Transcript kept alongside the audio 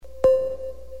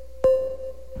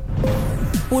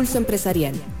Pulso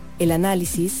Empresarial. El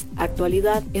análisis,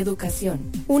 actualidad, educación.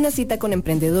 Una cita con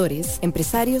emprendedores,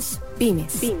 empresarios,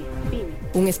 pymes.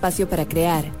 Un espacio para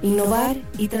crear, innovar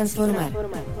y transformar.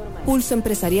 Pulso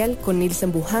Empresarial con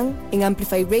Nielsen Buján en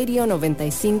Amplify Radio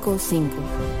 95.5.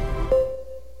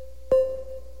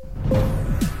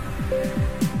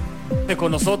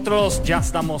 Con nosotros ya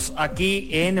estamos aquí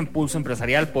en Pulso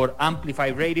Empresarial por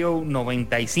Amplify Radio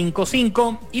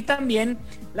 95.5 y también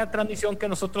la transmisión que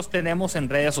nosotros tenemos en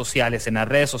redes sociales, en las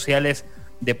redes sociales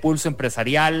de Pulso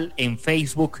Empresarial, en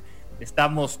Facebook.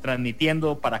 Estamos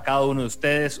transmitiendo para cada uno de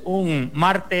ustedes un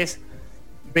martes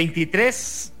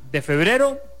 23 de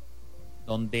febrero,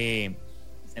 donde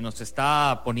se nos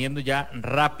está poniendo ya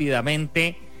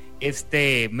rápidamente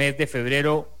este mes de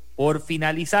febrero por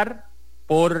finalizar,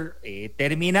 por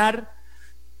terminar,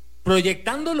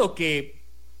 proyectando lo que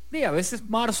a veces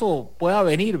marzo pueda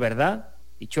venir, ¿verdad?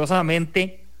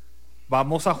 Dichosamente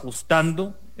vamos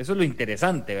ajustando, eso es lo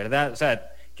interesante, ¿verdad? O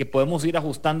sea, que podemos ir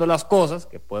ajustando las cosas,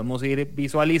 que podemos ir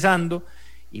visualizando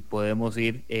y podemos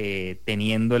ir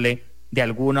teniéndole de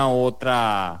alguna u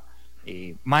otra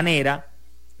manera,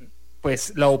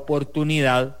 pues la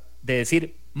oportunidad de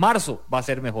decir, marzo va a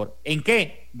ser mejor. ¿En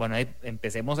qué? Bueno,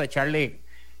 empecemos a echarle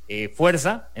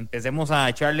fuerza, empecemos a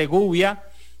echarle gubia,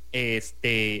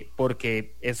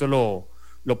 porque eso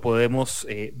lo podemos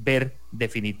ver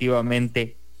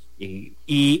definitivamente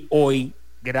y hoy,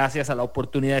 gracias a la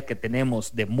oportunidad que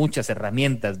tenemos de muchas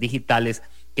herramientas digitales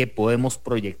que podemos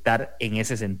proyectar en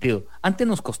ese sentido. Antes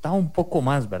nos costaba un poco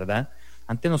más, ¿verdad?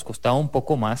 Antes nos costaba un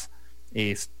poco más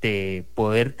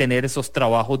poder tener esos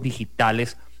trabajos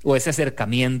digitales o ese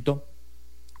acercamiento,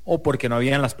 o porque no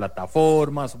habían las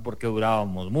plataformas, o porque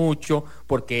durábamos mucho,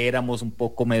 porque éramos un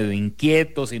poco medio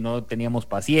inquietos y no teníamos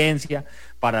paciencia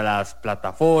para las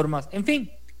plataformas, en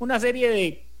fin, una serie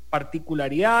de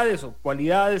particularidades o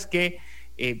cualidades que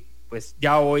pues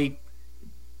ya hoy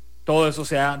todo eso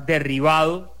se ha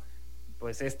derribado.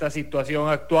 Pues esta situación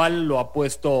actual lo ha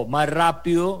puesto más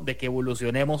rápido de que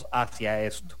evolucionemos hacia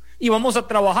esto. Y vamos a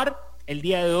trabajar el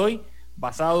día de hoy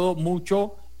basado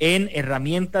mucho en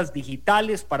herramientas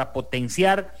digitales para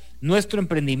potenciar nuestro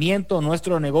emprendimiento,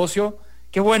 nuestro negocio.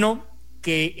 Qué bueno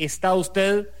que está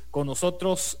usted con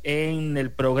nosotros en el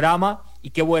programa y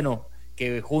qué bueno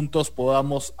que juntos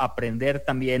podamos aprender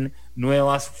también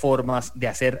nuevas formas de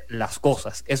hacer las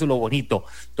cosas. Eso es lo bonito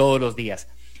todos los días.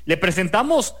 Le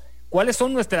presentamos cuáles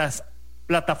son nuestras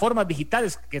plataformas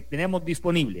digitales que tenemos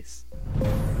disponibles.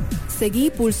 Seguí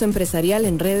Pulso Empresarial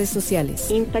en redes sociales.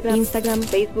 Instagram,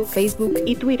 Facebook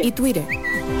y Twitter.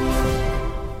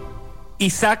 Y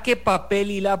saque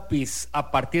papel y lápiz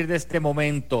a partir de este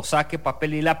momento. Saque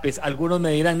papel y lápiz. Algunos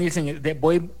me dirán, Nielsen,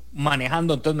 voy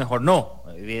manejando, entonces mejor no.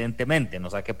 Evidentemente, no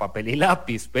saque papel y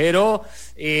lápiz. Pero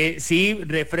sí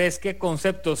refresque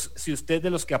conceptos. Si usted es de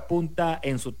los que apunta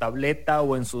en su tableta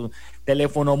o en su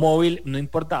teléfono móvil, no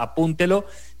importa, apúntelo.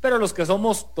 Pero los que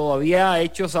somos todavía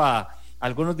hechos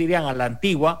algunos dirían a la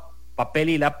antigua, papel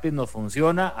y lápiz nos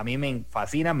funciona. A mí me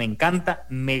fascina, me encanta,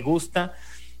 me gusta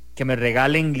que me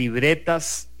regalen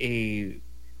libretas,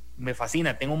 me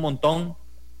fascina, tengo un montón.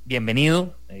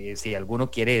 Bienvenido, si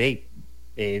alguno quiere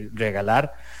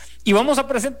regalar. Y vamos a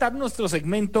presentar nuestro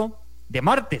segmento de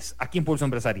martes aquí en Pulso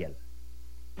Empresarial.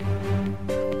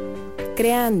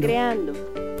 Creando.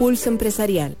 Pulso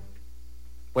Empresarial.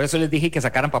 Por eso les dije que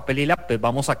sacaran papel y lápiz.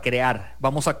 Vamos a crear,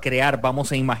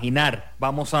 vamos a imaginar,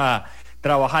 vamos a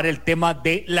trabajar el tema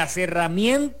de las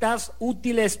herramientas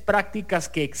útiles, prácticas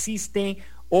que existen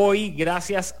hoy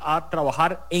gracias a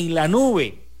trabajar en la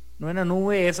nube. No en la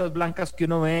nube esas blancas que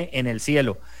uno ve en el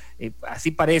cielo.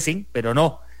 Así parecen, pero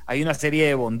no. Hay una serie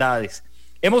de bondades.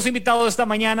 Hemos invitado esta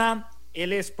mañana,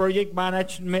 él es Project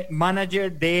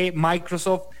Manager de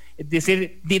Microsoft, es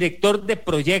decir, director de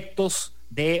proyectos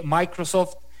de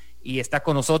Microsoft, y está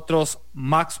con nosotros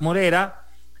Max Morera.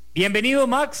 Bienvenido,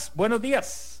 Max, buenos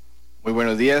días. Muy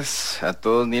buenos días a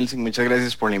todos, Nielsen, muchas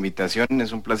gracias por la invitación.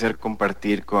 Es un placer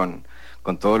compartir con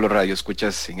todos los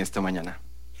radioescuchas en esta mañana.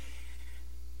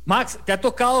 Max, ¿te ha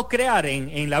tocado crear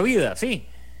en la vida, sí?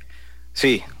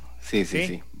 Sí,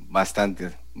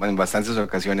 bastantes, en bastantes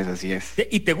ocasiones, así es.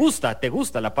 ¿Y te gusta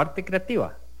la parte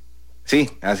creativa? Sí,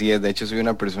 así es, de hecho soy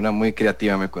una persona muy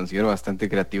creativa, me considero bastante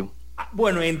creativo.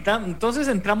 Bueno, entonces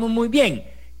entramos muy bien.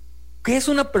 ¿Qué es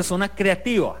una persona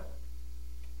creativa?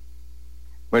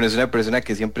 Bueno, es una persona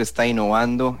que siempre está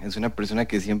innovando, es una persona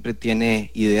que siempre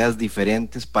tiene ideas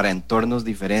diferentes para entornos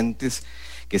diferentes,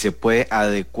 que se puede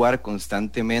adecuar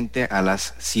constantemente a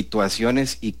las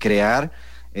situaciones y crear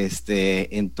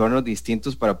entornos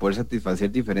distintos para poder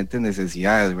satisfacer diferentes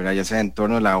necesidades, ¿verdad? Ya sea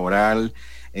entorno laboral,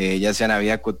 ya sea en la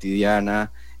vida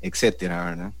cotidiana, etcétera,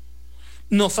 ¿verdad?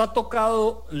 Nos ha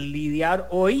tocado lidiar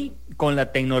hoy con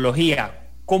la tecnología.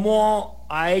 ¿Cómo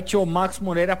ha hecho Max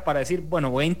Morera para decir, bueno,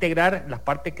 voy a integrar la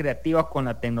parte creativa con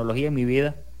la tecnología en mi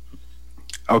vida?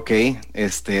 Ok,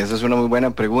 esa es una muy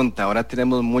buena pregunta. Ahora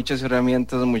tenemos muchas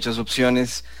herramientas, muchas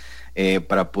opciones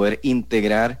para poder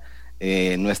integrar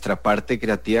nuestra parte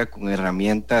creativa con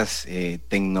herramientas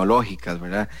tecnológicas,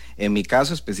 ¿verdad? En mi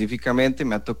caso específicamente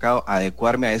me ha tocado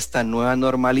adecuarme a esta nueva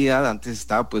normalidad. Antes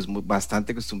estaba pues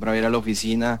bastante acostumbrado a ir a la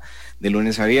oficina de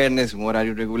lunes a viernes, un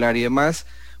horario regular y demás.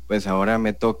 Pues ahora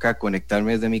me toca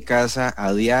conectarme desde mi casa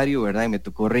a diario, ¿verdad? Y me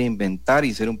tocó reinventar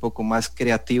y ser un poco más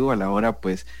creativo a la hora,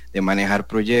 pues, de manejar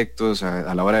proyectos,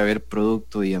 a la hora de ver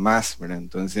producto y demás, ¿verdad?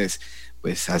 Entonces,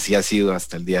 pues, así ha sido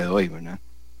hasta el día de hoy, ¿verdad?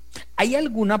 ¿Hay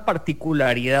alguna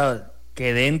particularidad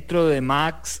que dentro de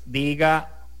Max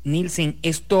diga, Nielsen,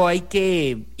 esto hay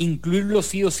que incluirlo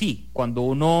sí o sí cuando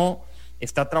uno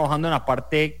está trabajando en la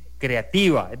parte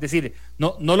creativa? Es decir,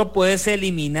 no lo puedes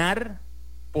eliminar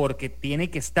porque tiene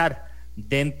que estar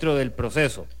dentro del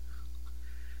proceso.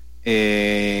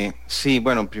 Sí,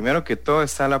 bueno, primero que todo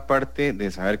está la parte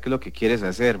de saber qué es lo que quieres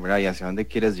hacer, ¿verdad? Y hacia dónde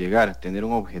quieres llegar, tener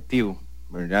un objetivo,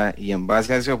 ¿verdad? Y en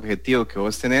base a ese objetivo que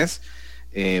vos tenés,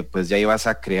 pues ya ibas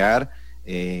a crear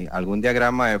algún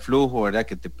diagrama de flujo, ¿verdad?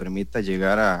 Que te permita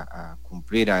llegar a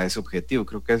cumplir a ese objetivo.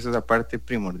 Creo que esa es la parte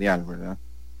primordial, ¿verdad?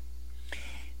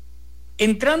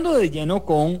 Entrando de lleno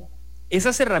con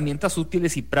esas herramientas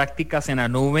útiles y prácticas en la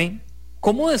nube,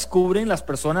 ¿cómo descubren las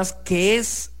personas qué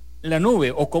es la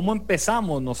nube? ¿O cómo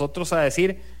empezamos nosotros a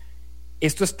decir,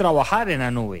 esto es trabajar en la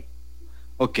nube?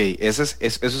 Ok, eso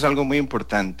es algo muy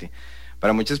importante.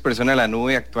 Para muchas personas la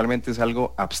nube actualmente es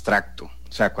algo abstracto.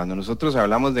 O sea, cuando nosotros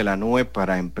hablamos de la nube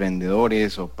para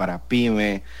emprendedores o para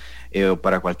pyme o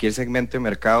para cualquier segmento de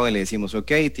mercado, le decimos, ok,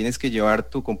 tienes que llevar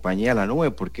tu compañía a la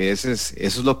nube porque eso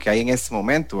es lo que hay en este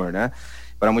momento, ¿verdad?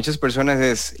 Para muchas personas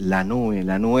es la nube.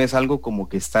 La nube es algo como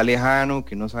que está lejano,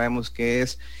 que no sabemos qué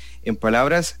es. En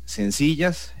palabras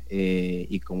sencillas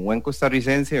y como buen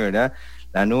costarricense, ¿verdad?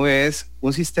 La nube es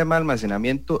un sistema de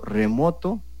almacenamiento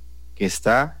remoto que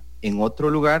está en otro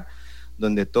lugar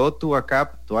donde todo tu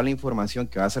backup, toda la información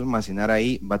que vas a almacenar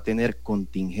ahí va a tener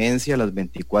contingencia las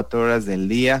 24 horas del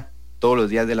día, todos los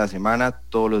días de la semana,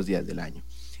 todos los días del año.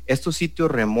 Estos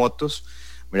sitios remotos,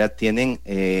 ¿verdad? Tienen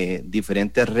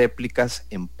diferentes réplicas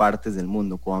en partes del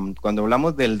mundo. Cuando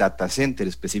hablamos del data center,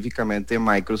 específicamente de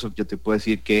Microsoft, yo te puedo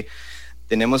decir que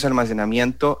tenemos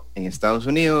almacenamiento en Estados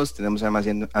Unidos, tenemos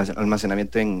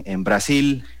almacenamiento en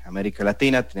Brasil, América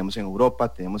Latina, tenemos en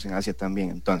Europa, tenemos en Asia también.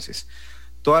 Entonces,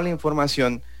 toda la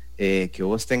información que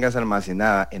vos tengas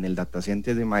almacenada en el data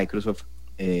center de Microsoft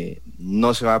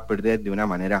no se va a perder de una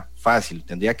manera fácil.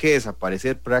 Tendría que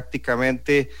desaparecer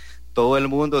prácticamente todo el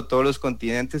mundo, todos los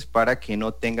continentes para que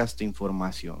no tengas tu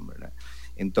información, ¿verdad?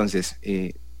 Entonces,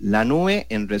 la nube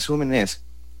en resumen es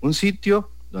un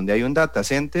sitio donde hay un data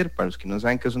center. Para los que no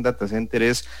saben qué es un data center,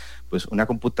 es pues una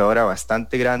computadora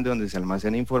bastante grande donde se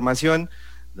almacena información,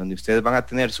 donde ustedes van a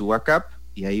tener su backup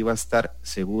y ahí va a estar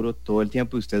seguro todo el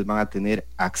tiempo y ustedes van a tener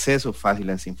acceso fácil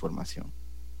a esa información.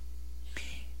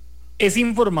 Esa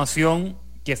información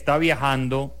que está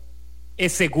viajando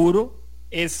es seguro,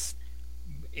 es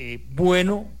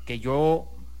bueno que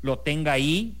yo lo tenga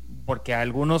ahí, porque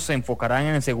algunos se enfocarán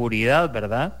en seguridad,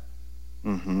 ¿verdad?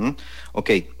 Uh-huh. Ok,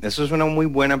 eso es una muy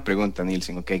buena pregunta,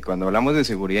 Nielsen. Ok, cuando hablamos de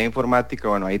seguridad informática,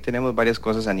 bueno, ahí tenemos varias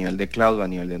cosas a nivel de cloud, a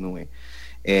nivel de nube.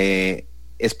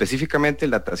 Específicamente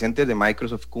el data center de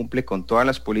Microsoft cumple con todas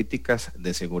las políticas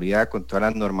de seguridad, con todas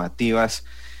las normativas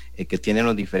que tienen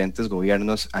los diferentes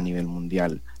gobiernos a nivel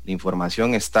mundial. La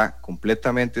información está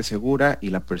completamente segura y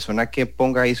la persona que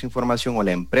ponga ahí su información o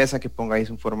la empresa que ponga ahí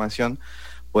su información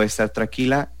puede estar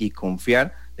tranquila y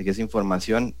confiar de que esa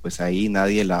información, pues ahí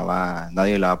nadie la va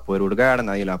a poder hurgar,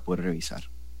 nadie la va a poder revisar.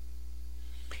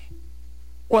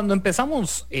 Cuando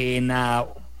empezamos en la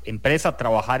empresa a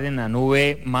trabajar en la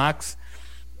nube, Max,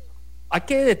 hay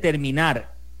que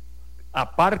determinar,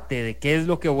 aparte de qué es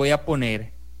lo que voy a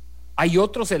poner, hay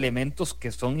otros elementos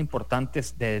que son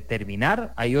importantes de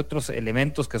determinar, hay otros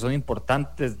elementos que son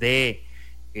importantes de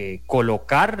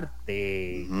colocar,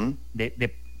 de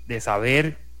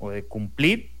saber o de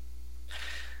cumplir.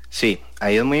 Sí,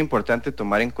 ahí es muy importante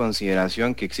tomar en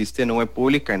consideración que existe nube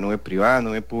pública y nube privada.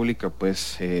 Nube pública,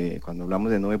 pues cuando hablamos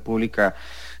de nube pública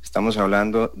estamos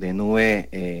hablando de nube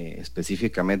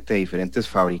específicamente de diferentes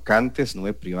fabricantes,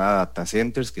 nube privada, data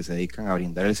centers que se dedican a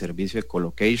brindar el servicio de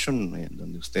colocation,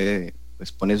 donde usted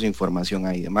pues pone su información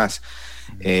ahí y demás.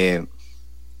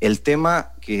 El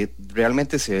tema que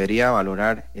realmente se debería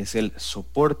valorar es el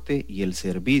soporte y el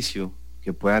servicio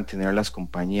que puedan tener las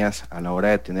compañías a la hora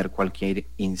de tener cualquier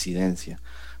incidencia,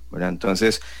 ¿verdad?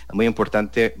 Entonces es muy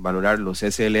importante valorar los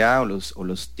SLA o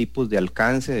los tipos de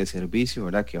alcance de servicio,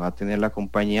 ¿verdad?, que va a tener la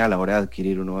compañía a la hora de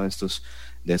adquirir uno de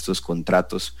estos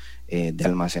contratos de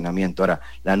almacenamiento. Ahora,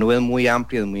 la nube es muy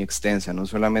amplia, es muy extensa, no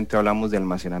solamente hablamos de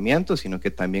almacenamiento, sino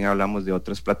que también hablamos de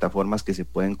otras plataformas que se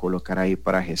pueden colocar ahí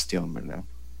para gestión, ¿verdad?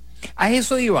 A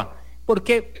eso iba,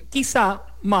 porque quizá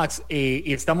Max,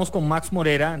 y estamos con Max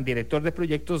Morera, director de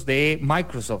proyectos de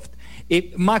Microsoft.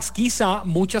 Max, quizá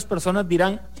muchas personas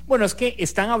dirán, bueno, es que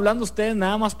están hablando ustedes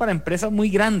nada más para empresas muy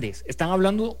grandes, están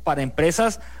hablando para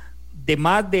empresas de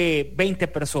más de 20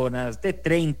 personas, de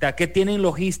 30, que tienen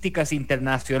logísticas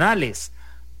internacionales.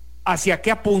 ¿Hacia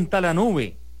qué apunta la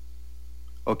nube?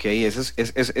 Ok, eso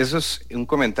es un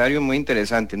comentario muy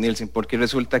interesante, Nielsen, porque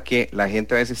resulta que la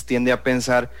gente a veces tiende a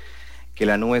pensar que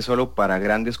la nube es solo para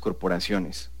grandes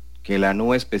corporaciones, que la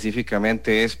nube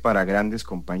específicamente es para grandes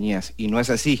compañías, y no es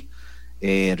así.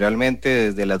 Realmente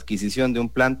desde la adquisición de un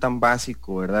plan tan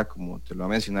básico, ¿verdad?, como te lo voy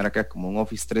a mencionar acá, como un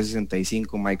Office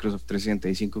 365, Microsoft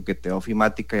 365, que te da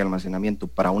ofimática y almacenamiento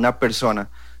para una persona,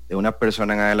 de una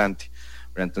persona en adelante,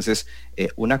 ¿verdad? Entonces,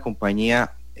 una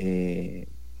compañía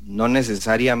no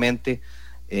necesariamente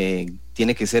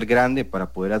tiene que ser grande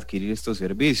para poder adquirir estos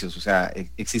servicios. O sea,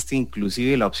 existe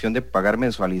inclusive la opción de pagar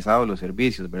mensualizado los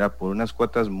servicios, ¿verdad?, por unas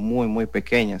cuotas muy, muy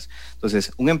pequeñas.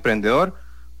 Entonces, un emprendedor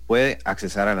puede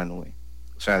accesar a la nube,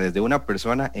 o sea, desde una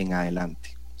persona en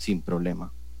adelante, sin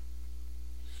problema.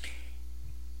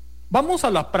 Vamos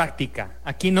a la práctica.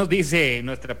 Aquí nos dice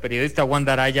nuestra periodista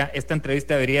Wanda Araya, esta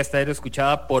entrevista debería estar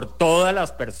escuchada por todas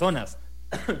las personas.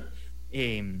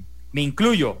 Me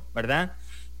incluyo, ¿verdad?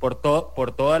 Por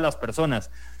todas las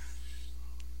personas.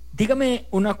 Dígame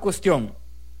una cuestión.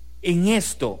 En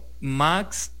esto,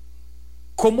 Max,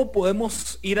 ¿cómo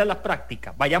podemos ir a la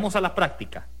práctica? Vayamos a la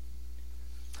práctica.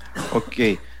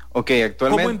 Ok, actualmente...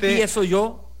 ¿Cómo empiezo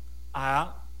yo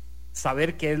a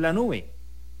saber qué es la nube?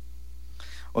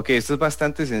 Ok, esto es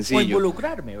bastante sencillo. O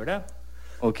involucrarme, ¿verdad?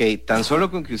 Ok, tan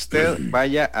solo con que usted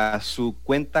vaya a su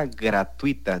cuenta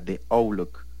gratuita de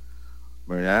Outlook,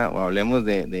 ¿verdad? O hablemos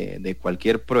de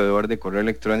cualquier proveedor de correo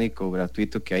electrónico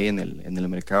gratuito que hay en el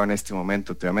mercado en este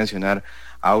momento. Te voy a mencionar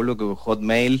Outlook o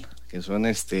Hotmail, que son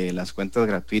las cuentas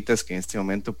gratuitas que en este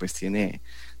momento pues tiene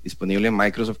disponible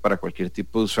Microsoft para cualquier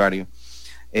tipo de usuario.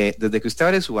 Desde que usted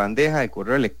abre su bandeja de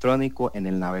correo electrónico en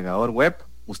el navegador web,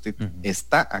 usted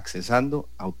está accesando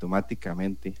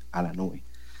automáticamente a la nube.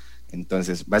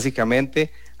 Entonces,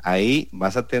 básicamente, ahí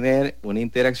vas a tener una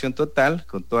interacción total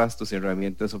con todas tus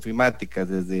herramientas ofimáticas,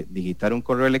 desde digitar un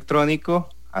correo electrónico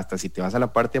hasta, si te vas a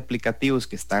la parte de aplicativos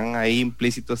que están ahí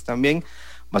implícitos también,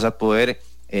 vas a poder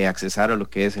accesar a lo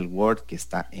que es el Word que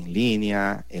está en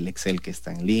línea, el Excel que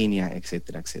está en línea,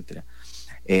 etcétera, etcétera.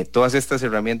 Todas estas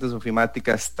herramientas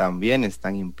ofimáticas también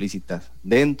están implícitas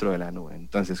dentro de la nube.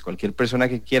 Entonces, cualquier persona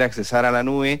que quiera accesar a la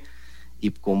nube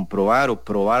y comprobar o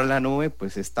probar la nube,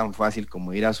 pues es tan fácil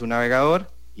como ir a su navegador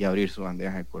y abrir su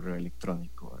bandeja de correo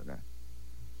electrónico, ¿verdad?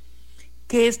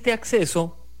 Que este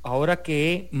acceso, ahora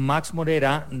que Max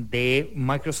Morera de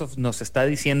Microsoft nos está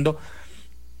diciendo,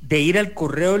 de ir al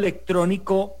correo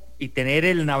electrónico y tener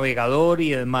el navegador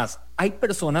y demás, hay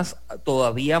personas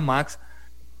todavía, Max,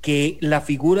 que la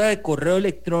figura de correo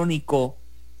electrónico,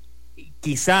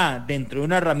 quizá dentro de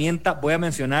una herramienta, voy a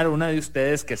mencionar una de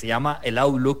ustedes que se llama el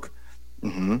Outlook,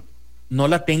 no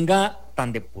la tenga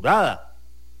tan depurada.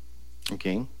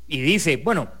 Okay. Y dice,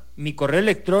 bueno, mi correo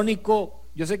electrónico,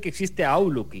 yo sé que existe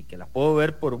Outlook y que la puedo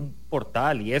ver por un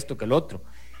portal y esto que el otro.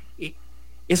 Y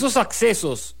esos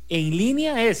accesos en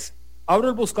línea es, abro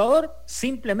el buscador,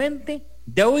 simplemente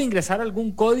debo ingresar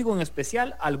algún código en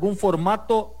especial, algún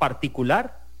formato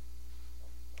particular.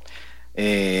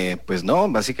 Pues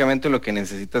no, básicamente lo que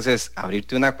necesitas es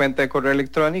abrirte una cuenta de correo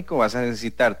electrónico, vas a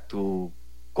necesitar tu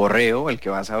correo, el que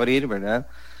vas a abrir, ¿verdad?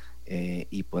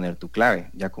 Y poner tu clave.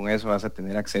 Ya con eso vas a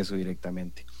tener acceso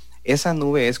directamente. Esa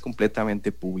nube es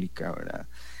completamente pública, ¿verdad?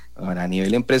 Ahora, a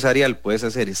nivel empresarial puedes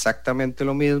hacer exactamente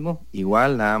lo mismo,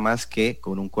 igual, nada más que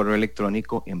con un correo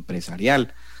electrónico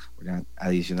empresarial, ¿verdad?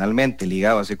 Adicionalmente,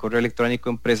 ligado a ese correo electrónico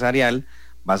empresarial,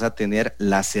 vas a tener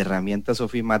las herramientas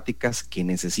ofimáticas que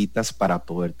necesitas para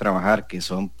poder trabajar, que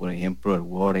son, por ejemplo, el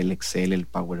Word, el Excel, el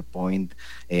PowerPoint,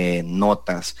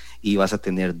 notas, y vas a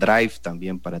tener Drive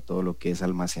también para todo lo que es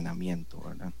almacenamiento,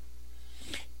 ¿verdad?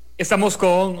 Estamos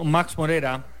con Max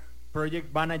Morera,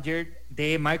 Project Manager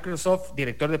de Microsoft,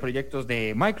 director de proyectos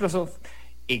de Microsoft,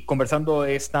 y conversando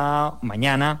esta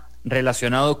mañana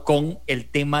relacionado con el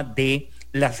tema de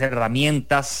las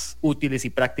herramientas útiles y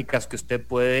prácticas que usted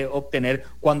puede obtener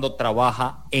cuando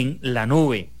trabaja en la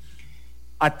nube.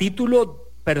 a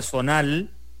título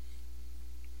personal,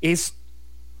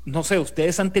 no sé,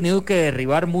 ustedes han tenido que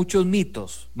derribar muchos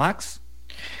mitos, Max.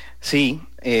 Sí,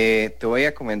 te voy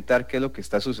a comentar qué es lo que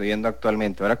está sucediendo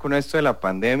actualmente. Ahora con esto de la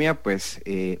pandemia, pues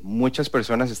muchas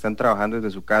personas están trabajando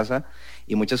desde su casa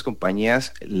y muchas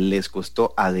compañías les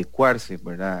costó adecuarse,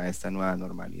 ¿verdad?, a esta nueva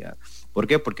normalidad. ¿Por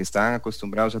qué? Porque estaban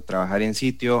acostumbrados a trabajar en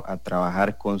sitio, a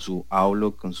trabajar con su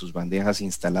Outlook, con sus bandejas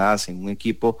instaladas en un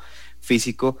equipo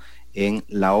físico en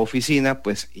la oficina,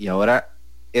 pues, y ahora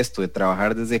esto de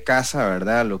trabajar desde casa,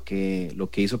 ¿verdad? Lo que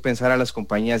hizo pensar a las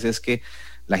compañías es que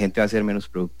la gente va a ser menos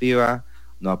productiva,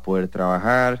 no va a poder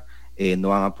trabajar, no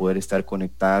van a poder estar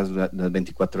conectadas las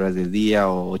 24 horas del día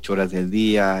o 8 horas del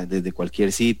día, desde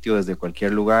cualquier sitio, desde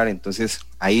cualquier lugar. Entonces,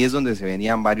 ahí es donde se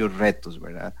venían varios retos,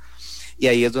 ¿verdad? Y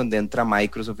ahí es donde entra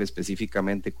Microsoft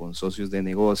específicamente con socios de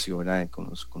negocio, ¿verdad?, con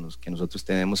los que nosotros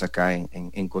tenemos acá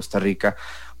en Costa Rica,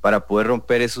 para poder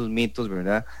romper esos mitos,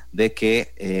 ¿verdad?, de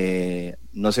que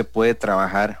no se puede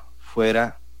trabajar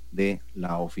fuera de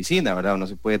la oficina, ¿verdad? O no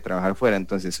se puede trabajar fuera.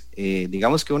 Entonces,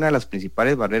 digamos que una de las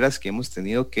principales barreras que hemos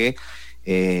tenido que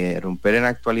romper en la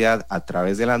actualidad a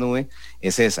través de la nube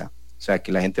es esa. O sea,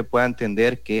 que la gente pueda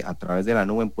entender que a través de la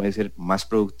nube pueden ser más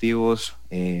productivos,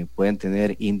 pueden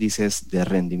tener índices de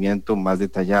rendimiento más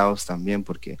detallados también,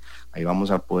 porque ahí vamos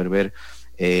a poder ver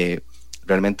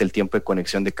realmente el tiempo de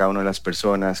conexión de cada una de las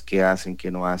personas, qué hacen,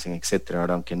 qué no hacen, etcétera,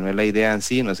 ¿verdad? Aunque no es la idea en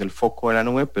sí, no es el foco de la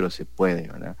nube, pero se puede,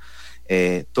 ¿verdad?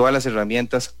 Todas las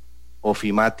herramientas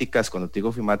ofimáticas, cuando digo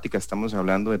ofimáticas estamos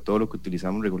hablando de todo lo que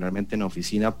utilizamos regularmente en la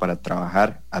oficina para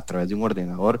trabajar a través de un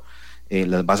ordenador,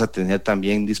 las vas a tener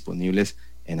también disponibles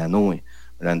en la nube,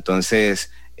 ¿verdad?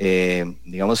 Entonces,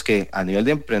 digamos que a nivel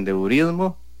de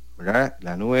emprendedurismo, ¿verdad?,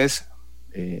 la nube es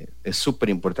súper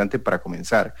importante para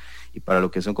comenzar, y para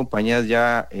lo que son compañías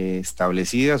ya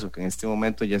establecidas o que en este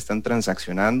momento ya están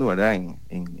transaccionando, ¿verdad?,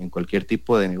 en cualquier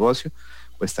tipo de negocio,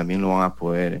 pues también lo van a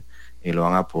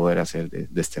poder hacer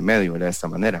de este medio, ¿verdad?, de esta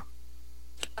manera.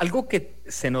 Algo que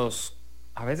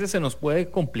a veces se nos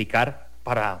puede complicar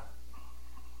para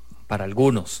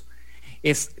algunos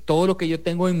es todo lo que yo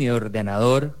tengo en mi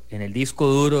ordenador, en el disco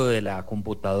duro de la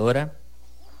computadora.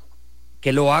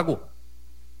 ¿Qué lo hago?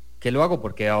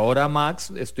 Porque ahora,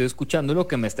 Max, estoy escuchando lo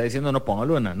que me está diciendo, no,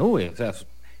 póngalo en la nube. O sea,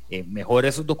 mejor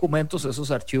esos documentos, esos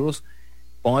archivos,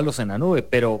 póngalos en la nube.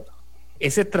 Pero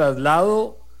ese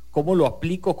traslado, ¿cómo lo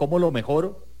aplico? ¿Cómo lo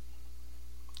mejoro?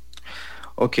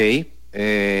 Ok,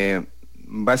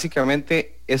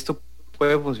 básicamente esto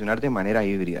puede funcionar de manera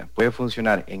híbrida. Puede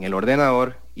funcionar en el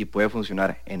ordenador y puede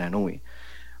funcionar en la nube.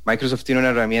 Microsoft tiene una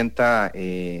herramienta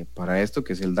para esto,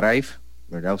 que es el Drive,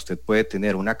 ¿verdad? Usted puede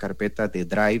tener una carpeta de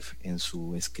Drive en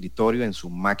su escritorio, en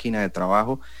su máquina de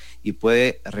trabajo, y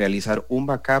puede realizar un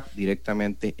backup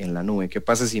directamente en la nube. ¿Qué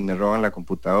pasa si me roban la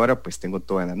computadora? Pues tengo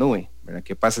todo en la nube, ¿verdad?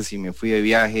 ¿Qué pasa si me fui de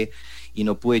viaje y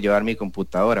no pude llevar mi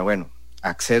computadora? Bueno,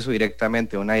 acceso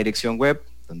directamente a una dirección web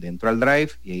donde entro al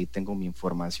Drive y ahí tengo mi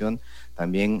información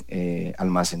también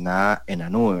almacenada en la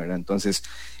nube, ¿verdad? Entonces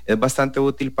es bastante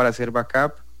útil para hacer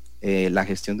backup. La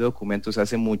gestión de documentos se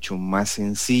hace mucho más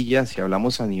sencilla. Si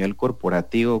hablamos a nivel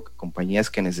corporativo, compañías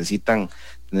que necesitan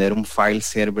tener un file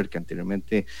server, que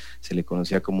anteriormente se le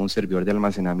conocía como un servidor de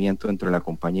almacenamiento dentro de la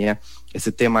compañía,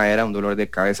 este tema era un dolor de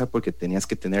cabeza porque tenías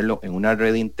que tenerlo en una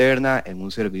red interna, en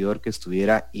un servidor que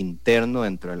estuviera interno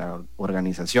dentro de la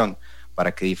organización,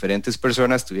 para que diferentes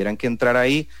personas tuvieran que entrar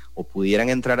ahí o pudieran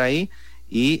entrar ahí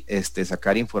y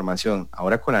sacar información.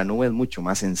 Ahora con la nube es mucho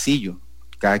más sencillo.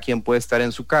 Cada quien puede estar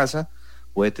en su casa,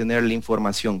 puede tener la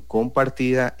información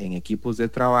compartida en equipos de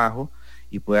trabajo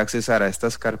y puede accesar a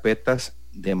estas carpetas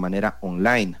de manera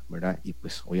online, ¿verdad? Y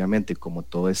pues obviamente como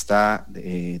todo está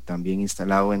también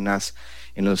instalado en las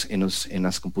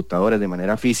computadoras de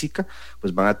manera física,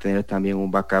 pues van a tener también un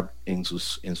backup en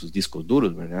sus discos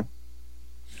duros, ¿verdad?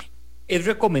 Es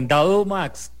recomendado,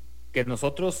 Max, que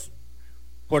nosotros,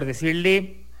 por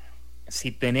decirle,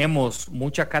 si tenemos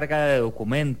mucha carga de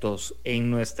documentos en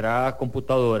nuestra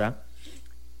computadora,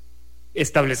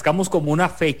 establezcamos como una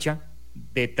fecha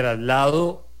de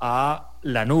traslado a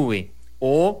la nube,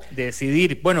 o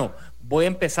decidir, bueno, voy a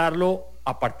empezarlo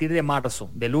a partir de marzo,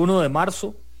 del 1 de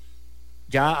marzo,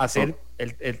 ya hacer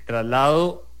el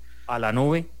traslado a la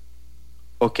nube.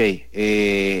 Ok,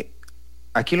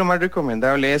 aquí lo más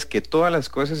recomendable es que todas las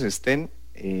cosas estén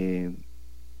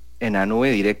en la nube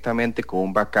directamente con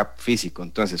un backup físico.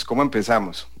 Entonces, ¿cómo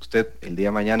empezamos? Usted el día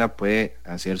de mañana puede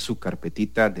hacer su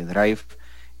carpetita de Drive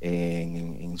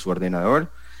en su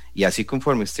ordenador, y así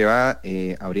conforme usted va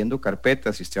abriendo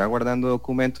carpetas y usted va guardando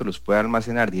documentos, los puede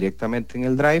almacenar directamente en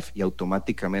el Drive y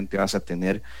automáticamente vas a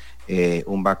tener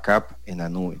un backup en la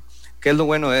nube. ¿Qué es lo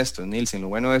bueno de esto, Nielsen? Lo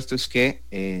bueno de esto es que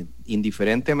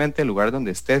indiferentemente del lugar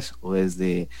donde estés o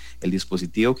desde el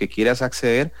dispositivo que quieras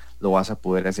acceder, lo vas a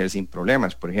poder hacer sin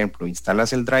problemas. Por ejemplo,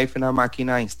 instalas el Drive en la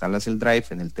máquina, instalas el Drive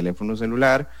en el teléfono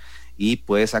celular y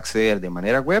puedes acceder de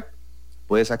manera web,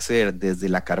 puedes acceder desde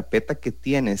la carpeta que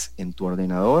tienes en tu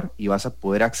ordenador y vas a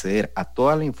poder acceder a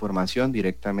toda la información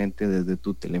directamente desde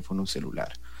tu teléfono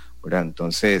celular, ¿verdad?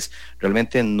 Entonces,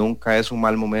 realmente nunca es un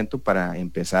mal momento para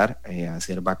empezar a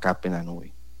hacer backup en la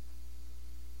nube.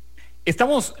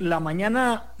 Estamos la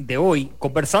mañana de hoy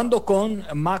conversando con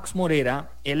Max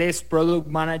Morera. Él es Product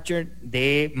Manager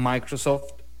de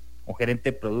Microsoft, o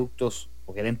gerente de productos,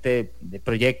 o gerente de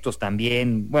proyectos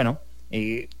también. Bueno,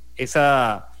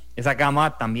 esa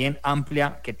gama también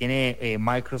amplia que tiene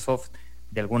Microsoft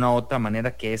de alguna u otra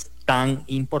manera, que es tan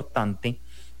importante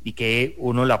y que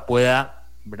uno la pueda,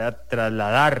 ¿verdad?,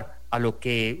 trasladar a lo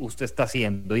que usted está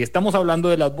haciendo. Y estamos hablando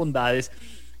de las bondades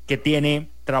que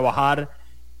tiene trabajar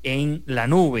en la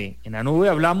nube. En la nube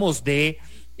hablamos de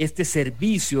este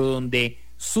servicio donde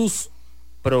sus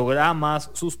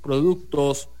programas, sus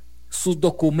productos, sus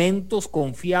documentos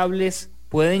confiables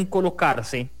pueden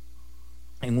colocarse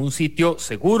en un sitio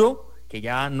seguro, que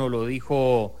ya nos lo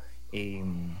dijo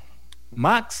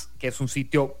Max, que es un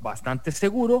sitio bastante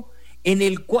seguro, en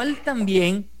el cual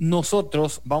también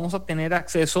nosotros vamos a tener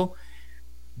acceso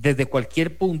desde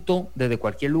cualquier punto, desde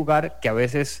cualquier lugar, que a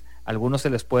veces a algunos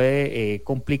se les puede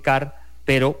complicar,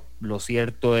 pero lo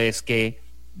cierto es que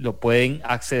lo pueden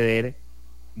acceder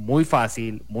muy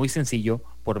fácil, muy sencillo,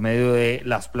 por medio de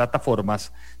las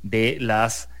plataformas de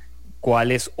las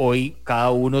cuales hoy cada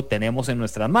uno tenemos en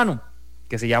nuestras manos,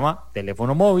 que se llama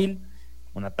teléfono móvil,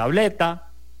 una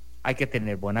tableta. Hay que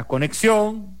tener buena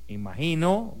conexión,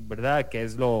 imagino, ¿verdad?, que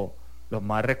es lo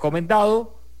más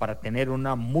recomendado para tener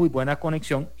una muy buena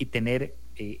conexión y tener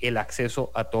el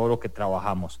acceso a todo lo que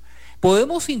trabajamos.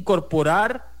 ¿Podemos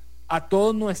incorporar a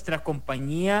toda nuestra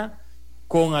compañía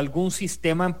con algún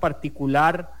sistema en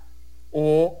particular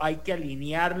o hay que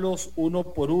alinearlos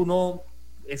uno por uno?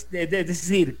 Es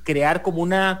decir, crear como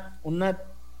una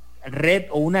red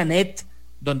o una net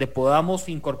donde podamos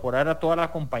incorporar a toda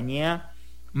la compañía,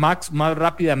 Max, más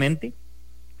rápidamente.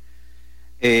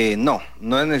 No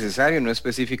es necesario, no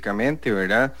específicamente,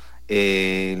 ¿verdad?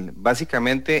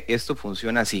 Básicamente esto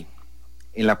funciona así.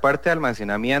 En la parte de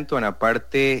almacenamiento, en la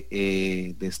parte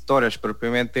de storage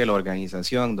propiamente de la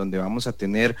organización, donde vamos a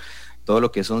tener todo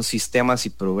lo que son sistemas y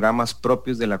programas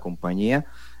propios de la compañía,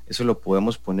 eso lo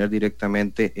podemos poner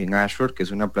directamente en Azure, que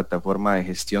es una plataforma de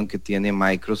gestión que tiene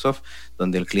Microsoft,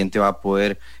 donde el cliente va a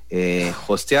poder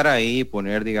hostear ahí,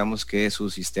 poner, digamos, que su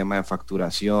sistema de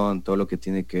facturación, todo lo que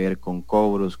tiene que ver con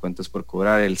cobros, cuentas por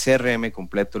cobrar, el CRM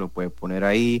completo lo puede poner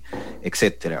ahí,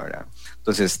 etcétera, ¿verdad?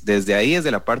 Entonces, desde ahí,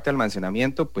 desde la parte de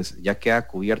almacenamiento, pues ya queda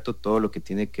cubierto todo lo que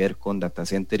tiene que ver con data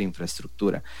center e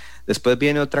infraestructura. Después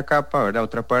viene otra capa, ¿verdad?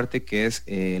 Otra parte que es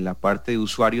la parte de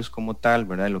usuarios como tal,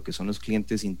 ¿verdad? Lo que son los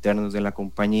clientes internos de la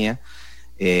compañía,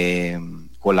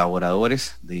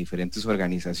 colaboradores de diferentes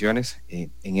organizaciones.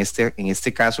 En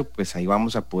este caso, pues ahí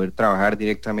vamos a poder trabajar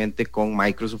directamente con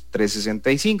Microsoft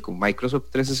 365. Microsoft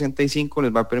 365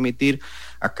 les va a permitir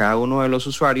a cada uno de los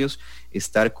usuarios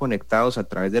estar conectados a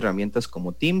través de herramientas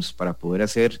como Teams para poder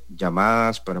hacer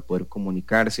llamadas, para poder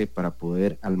comunicarse, para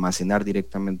poder almacenar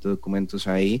directamente documentos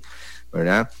ahí,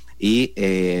 ¿verdad? Y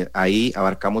ahí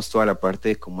abarcamos toda la parte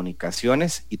de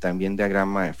comunicaciones y también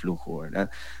diagrama de flujo,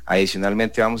 ¿verdad?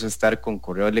 Adicionalmente vamos a estar con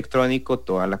correo electrónico,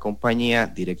 toda la compañía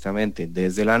directamente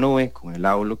desde la nube, con el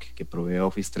Outlook que provee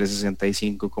Office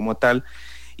 365 como tal,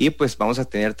 y pues vamos a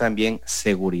tener también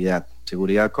seguridad.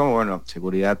 ¿Seguridad cómo? Bueno,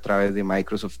 seguridad a través de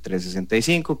Microsoft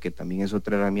 365, que también es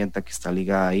otra herramienta que está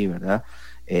ligada ahí, ¿verdad?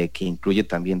 Que incluye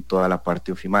también toda la parte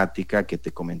ofimática que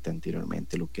te comenté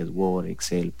anteriormente, lo que es Word,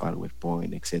 Excel,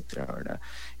 PowerPoint, etcétera, ¿verdad?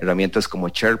 Herramientas como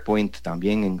SharePoint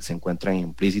también se encuentran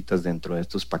implícitas dentro de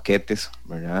estos paquetes,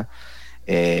 ¿verdad?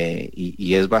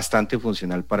 Y es bastante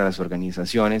funcional para las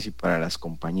organizaciones y para las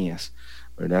compañías,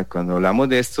 ¿verdad? Cuando hablamos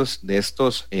de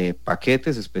estos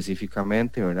paquetes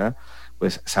específicamente, ¿verdad?,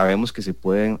 pues sabemos que se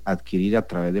pueden adquirir a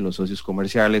través de los socios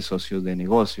comerciales, socios de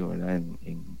negocio, ¿verdad?,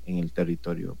 en el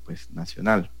territorio, pues,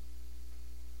 nacional.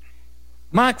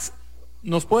 Max,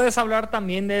 ¿nos puedes hablar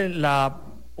también de la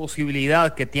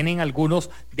posibilidad que tienen algunos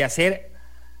de hacer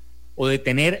o de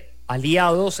tener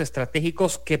aliados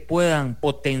estratégicos que puedan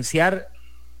potenciar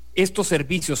estos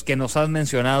servicios que nos has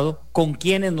mencionado, con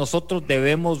quienes nosotros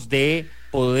debemos de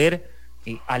poder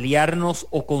aliarnos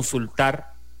o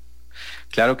consultar?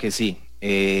 Claro que sí.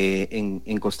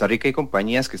 En Costa Rica hay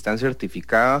compañías que están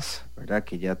certificadas, ¿verdad?,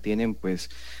 que ya tienen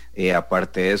pues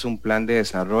Aparte de eso, un plan de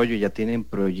desarrollo, ya tienen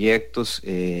proyectos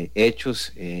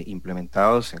hechos,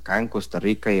 implementados acá en Costa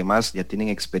Rica y demás, ya tienen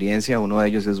experiencia. Uno de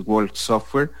ellos es World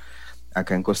Software,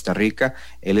 acá en Costa Rica.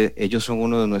 Ellos son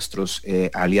uno de nuestros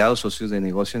aliados, socios de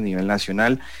negocio a nivel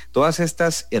nacional. Todas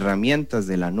estas herramientas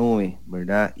de la nube,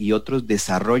 ¿verdad? Y otros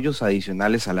desarrollos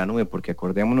adicionales a la nube, porque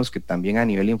acordémonos que también a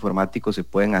nivel informático se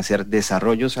pueden hacer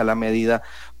desarrollos a la medida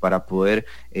para poder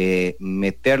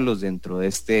meterlos dentro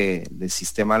de del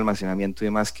sistema de almacenamiento y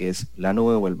demás, que es la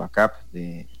nube o el backup,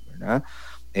 ¿verdad?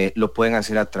 Lo pueden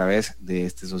hacer a través de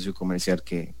este socio comercial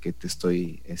que te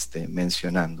estoy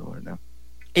mencionando, ¿verdad?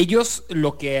 Ellos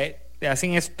lo que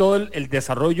hacen es todo el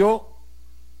desarrollo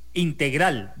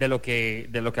integral de lo que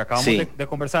acabamos de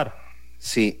conversar.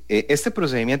 Sí, este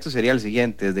procedimiento sería el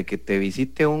siguiente: desde que te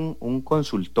visite un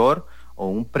consultor o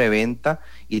un preventa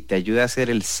y te ayude a hacer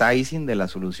el sizing de la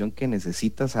solución que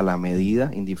necesitas a la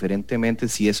medida, indiferentemente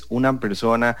si es una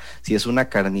persona, si es una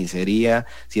carnicería,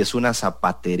 si es una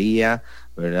zapatería,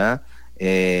 ¿verdad?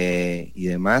 Y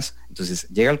demás. Entonces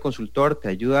llega el consultor, te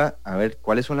ayuda a ver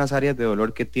cuáles son las áreas de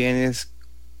dolor que tienes,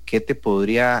 qué te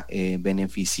podría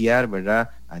beneficiar,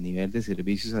 ¿verdad? A nivel de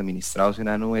servicios administrados en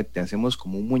la nube, te hacemos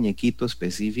como un muñequito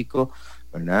específico,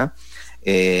 ¿verdad?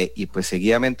 Y pues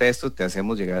seguidamente a esto te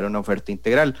hacemos llegar a una oferta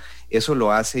integral. Eso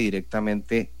lo hace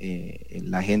directamente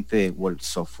la gente de World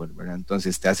Software, ¿verdad?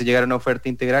 Entonces te hace llegar a una oferta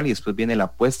integral y después viene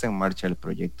la puesta en marcha del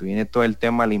proyecto. Viene todo el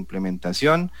tema de la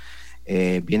implementación,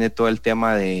 viene todo el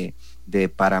tema de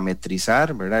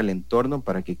parametrizar, ¿verdad? El entorno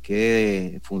para que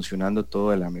quede funcionando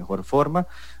todo de la mejor forma,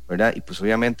 ¿verdad? Y pues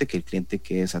obviamente que el cliente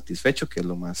quede satisfecho, que es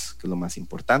lo más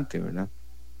importante, ¿verdad?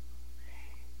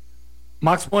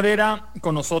 Max Morera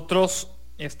con nosotros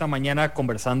esta mañana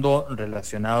conversando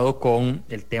relacionado con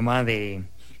el tema de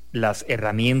las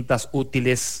herramientas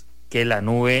útiles que la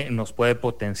nube nos puede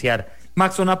potenciar.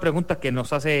 Max, una pregunta que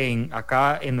nos hacen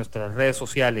acá en nuestras redes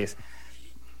sociales.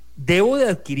 ¿Debo de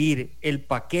adquirir el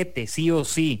paquete sí o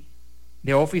sí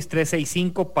de Office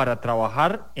 365 para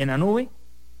trabajar en la nube?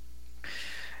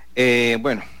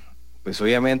 Bueno, pues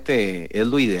obviamente es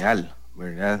lo ideal,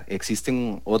 ¿verdad?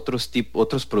 Existen otros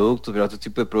productos, ¿verdad? Otro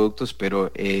tipo de productos,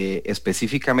 pero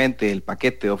específicamente el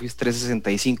paquete de Office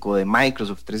 365 de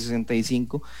Microsoft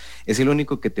 365 es el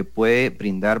único que te puede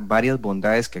brindar varias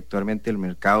bondades que actualmente el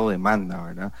mercado demanda,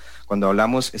 ¿verdad? Cuando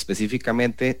hablamos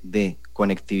específicamente de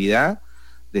conectividad,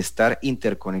 de estar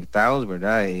interconectados,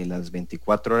 ¿verdad? Las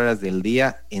 24 horas del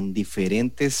día en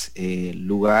diferentes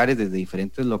lugares, desde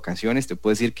diferentes locaciones. Te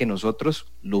puedo decir que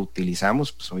nosotros lo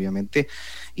utilizamos, pues obviamente,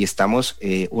 y estamos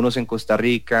unos en Costa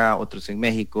Rica, otros en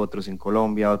México, otros en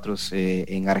Colombia, otros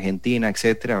en Argentina,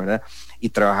 etcétera, ¿verdad? Y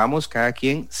trabajamos cada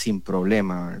quien sin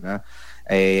problema, ¿verdad?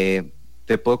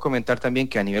 Te puedo comentar también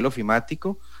que a nivel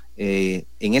ofimático,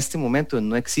 en este momento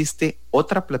no existe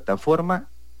otra plataforma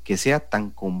que sea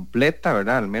tan completa,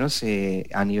 ¿verdad? Al menos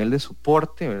a nivel de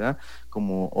soporte, ¿verdad?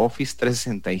 Como Office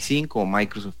 365 o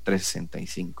Microsoft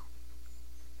 365.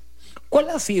 ¿Cuál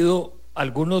ha sido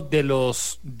algunos de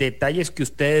los detalles que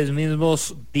ustedes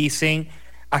mismos dicen,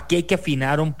 aquí hay que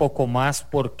afinar un poco más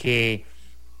porque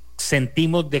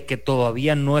sentimos de que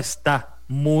todavía no está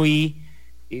muy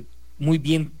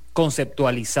bien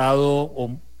conceptualizado,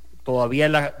 o todavía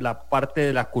la parte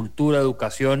de la cultura,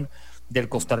 educación del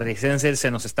costarricense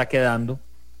se nos está quedando?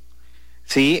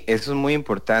 Sí, eso es muy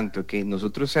importante, ¿ok?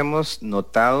 Nosotros hemos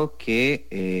notado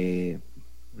que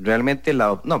realmente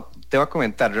te voy a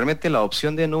comentar, realmente la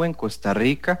opción de nube en Costa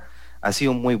Rica ha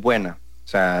sido muy buena. O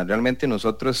sea, realmente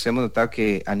nosotros hemos notado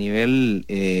que a nivel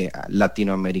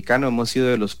latinoamericano hemos sido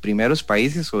de los primeros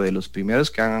países o de los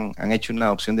primeros que han hecho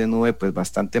una opción de nube pues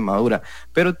bastante madura,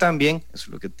 pero también, eso es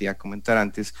lo que te iba a comentar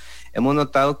antes, hemos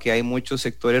notado que hay muchos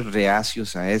sectores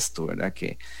reacios a esto, ¿verdad?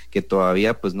 Que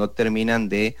todavía pues no terminan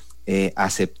de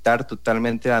aceptar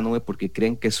totalmente la nube porque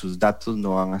creen que sus datos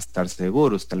no van a estar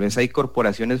seguros. Tal vez hay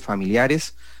corporaciones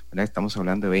familiares, ¿verdad? Estamos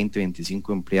hablando de 20,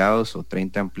 25 empleados o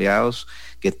 30 empleados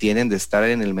que tienen de estar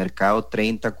en el mercado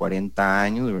 30, 40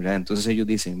 años, ¿verdad? Entonces ellos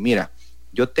dicen, mira,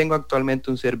 yo tengo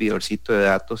actualmente un servidorcito de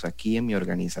datos aquí en mi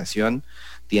organización,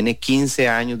 tiene 15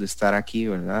 años de estar aquí,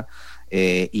 ¿verdad?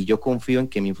 Y yo confío en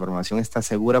que mi información está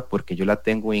segura porque yo la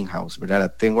tengo in-house, ¿verdad? La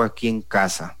tengo aquí en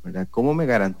casa, ¿verdad? ¿Cómo me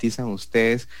garantizan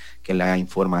ustedes que la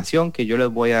información que yo les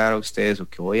voy a dar a ustedes o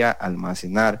que voy a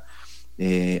almacenar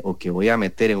o que voy a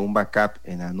meter en un backup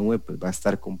en la nube, pues va a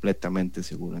estar completamente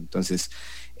seguro? Entonces,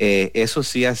 eso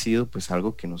sí ha sido pues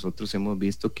algo que nosotros hemos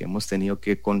visto que hemos tenido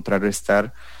que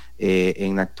contrarrestar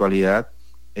en la actualidad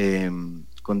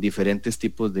con diferentes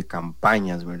tipos de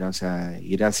campañas, ¿verdad? O sea,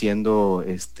 ir haciendo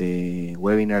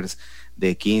webinars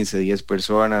de 15, 10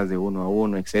 personas, de uno a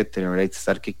uno, etcétera, ¿verdad?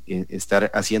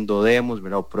 Estar haciendo demos,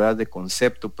 ¿verdad? O pruebas de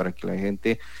concepto para que la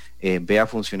gente vea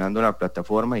funcionando la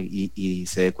plataforma y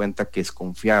se dé cuenta que es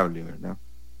confiable, ¿verdad?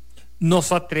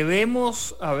 ¿Nos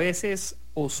atrevemos a veces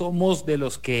o somos de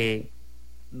los que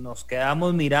nos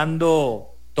quedamos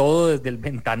mirando todo desde el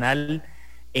ventanal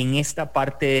en esta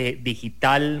parte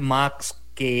digital, Max,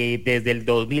 que desde el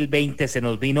 2020 se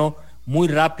nos vino muy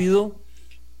rápido,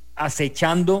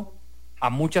 acechando a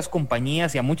muchas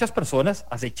compañías y a muchas personas,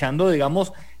 acechando,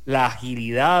 digamos, la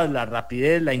agilidad, la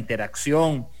rapidez, la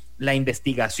interacción, la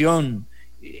investigación?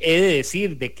 He de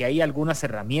decir de que hay algunas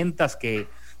herramientas que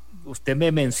usted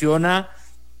me menciona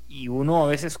y uno a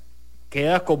veces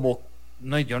queda como,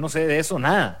 no, yo no sé de eso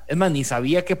nada. Es más, ni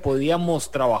sabía que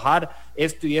podíamos trabajar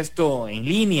esto y esto en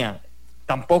línea.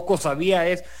 Tampoco sabía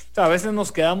eso. O sea, a veces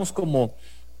nos quedamos como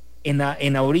en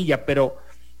la orilla, pero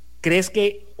 ¿crees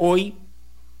que hoy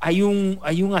hay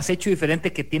un acecho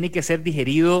diferente que tiene que ser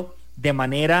digerido de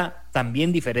manera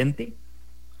también diferente?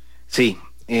 Sí,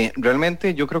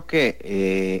 realmente yo creo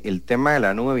que el tema de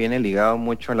la nube viene ligado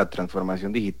mucho a la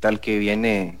transformación digital que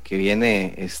viene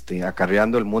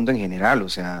acarreando el mundo en general. O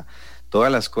sea,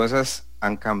 todas las cosas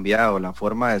han cambiado, la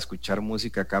forma de escuchar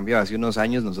música ha cambiado. Hace unos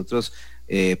años nosotros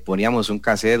poníamos un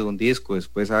cassette, un disco,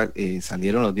 después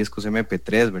salieron los discos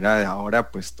MP3, ¿verdad? Ahora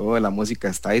pues toda la música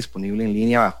está disponible en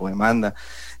línea bajo demanda.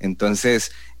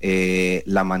 Entonces,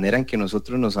 la manera en que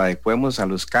nosotros nos adecuemos a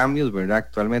los cambios, ¿verdad?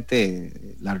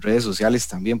 Actualmente las redes sociales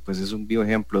también pues es un vivo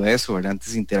ejemplo de eso, ¿verdad?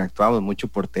 Antes interactuábamos mucho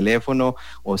por teléfono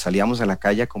o salíamos a la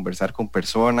calle a conversar con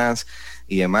personas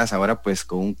y demás. Ahora pues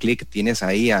con un clic tienes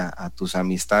ahí a tus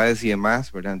amistades y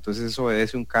demás, ¿verdad? Entonces eso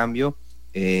obedece un cambio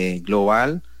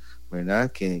global,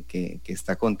 ¿verdad? Que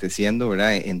está aconteciendo,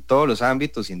 ¿verdad? En todos los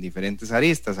ámbitos y en diferentes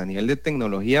aristas. A nivel de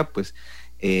tecnología pues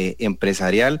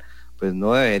empresarial pues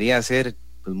no debería ser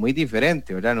pues muy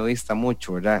diferente, ¿verdad? No dista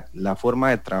mucho, ¿verdad? La forma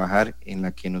de trabajar en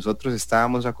la que nosotros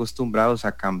estábamos acostumbrados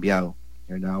ha cambiado,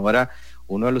 ¿verdad? Ahora,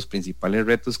 uno de los principales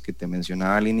retos que te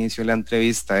mencionaba al inicio de la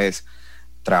entrevista es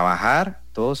trabajar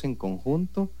todos en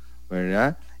conjunto,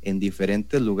 ¿verdad? En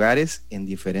diferentes lugares, en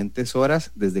diferentes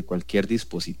horas, desde cualquier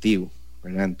dispositivo,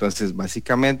 ¿verdad? Entonces,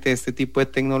 básicamente este tipo de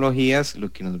tecnologías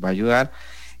lo que nos va a ayudar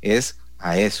es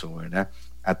a eso, ¿verdad?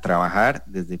 A trabajar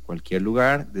desde cualquier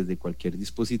lugar, desde cualquier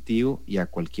dispositivo y a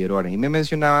cualquier hora. Y me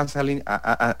mencionabas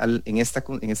en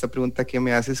esta pregunta que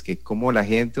me haces, que cómo la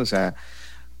gente, o sea,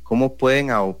 cómo pueden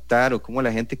adoptar o cómo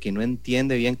la gente que no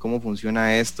entiende bien cómo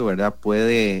funciona esto, ¿verdad?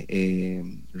 Puede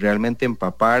realmente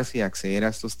empaparse y acceder a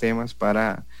estos temas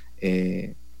para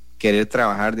querer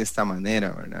trabajar de esta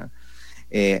manera, ¿verdad?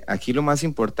 Aquí lo más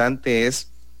importante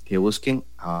es que busquen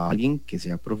a alguien que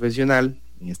sea profesional.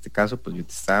 En este caso, pues yo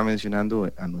te estaba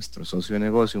mencionando a nuestro socio de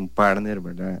negocio, un partner,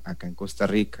 ¿verdad? Acá en Costa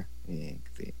Rica,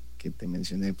 que te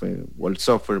mencioné, fue World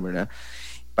Software, ¿verdad?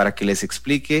 Para que les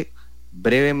explique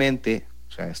brevemente,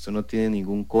 o sea, esto no tiene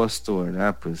ningún costo,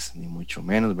 ¿verdad? Pues ni mucho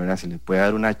menos, ¿verdad? Se le puede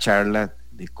dar una charla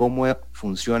de cómo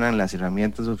funcionan las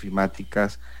herramientas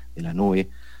ofimáticas de la nube,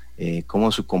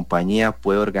 cómo su compañía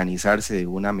puede organizarse de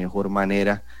una mejor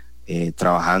manera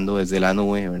trabajando desde la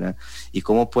nube, ¿verdad? Y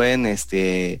cómo pueden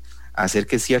hacer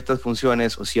que ciertas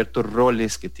funciones o ciertos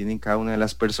roles que tienen cada una de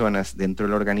las personas dentro de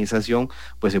la organización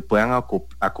pues se puedan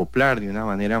acoplar de una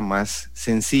manera más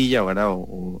sencilla, ¿verdad?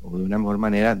 O de una mejor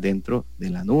manera dentro de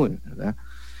la nube, ¿verdad?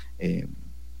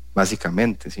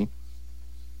 Básicamente, ¿sí?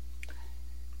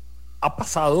 ¿Ha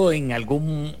pasado en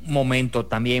algún momento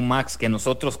también, Max, que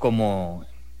nosotros como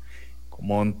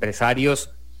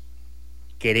empresarios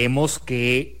queremos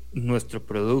que nuestro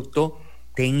producto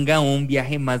tenga un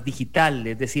viaje más digital,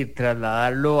 es decir,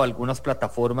 trasladarlo a algunas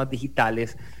plataformas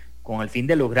digitales con el fin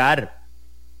de lograr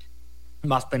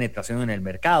más penetración en el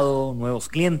mercado, nuevos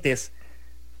clientes?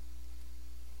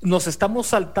 Nos estamos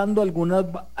saltando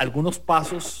algunos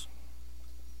pasos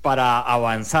para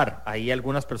avanzar. Hay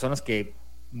algunas personas que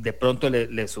de pronto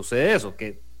les sucede eso,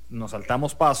 que nos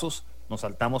saltamos pasos,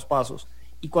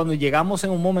 y cuando llegamos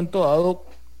en un momento dado,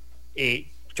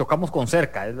 chocamos con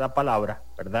cerca, es la palabra,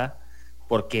 ¿verdad?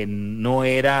 Porque no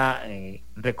era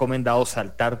recomendado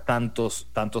saltar tantos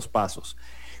pasos.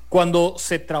 Cuando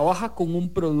se trabaja con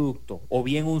un producto o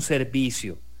bien un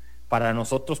servicio, para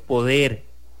nosotros poder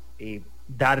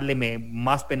darle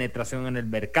más penetración en el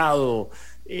mercado,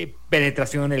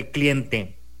 penetración en el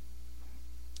cliente,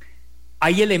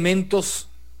 hay elementos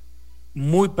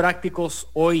muy prácticos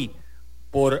hoy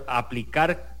por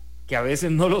aplicar que a veces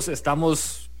no los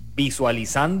estamos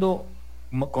visualizando.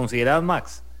 ¿Consideras,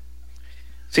 Max?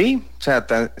 Sí, o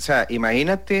sea,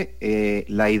 imagínate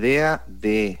la idea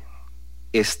de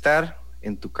estar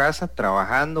en tu casa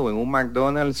trabajando en un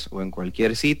McDonald's o en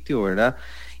cualquier sitio, ¿verdad?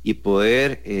 Y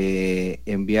poder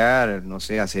enviar, no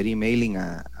sé, hacer emailing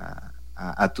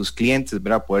a tus clientes,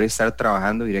 ¿verdad? Poder estar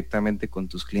trabajando directamente con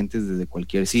tus clientes desde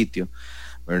cualquier sitio,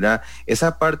 ¿verdad?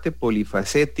 Esa parte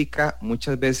polifacética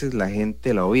muchas veces la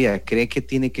gente la obvia, cree que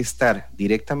tiene que estar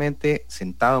directamente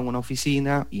sentado en una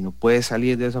oficina y no puede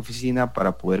salir de esa oficina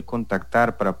para poder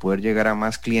contactar, para poder llegar a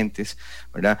más clientes,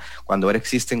 ¿verdad? Cuando ahora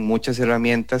existen muchas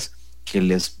herramientas que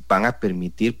les van a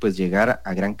permitir pues llegar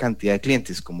a gran cantidad de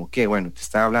clientes, como que, bueno, te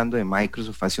estaba hablando de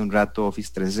Microsoft hace un rato,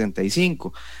 Office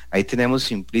 365, ahí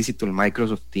tenemos implícito el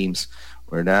Microsoft Teams,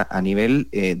 ¿verdad? A nivel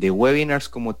de webinars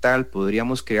como tal,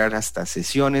 podríamos crear hasta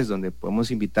sesiones donde podemos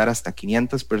invitar hasta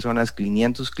 500 personas,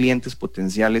 500 clientes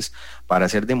potenciales para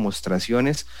hacer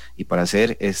demostraciones y para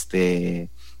hacer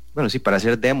para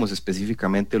hacer demos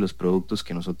específicamente de los productos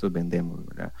que nosotros vendemos,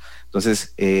 ¿verdad?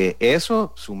 Entonces,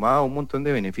 eso sumado a un montón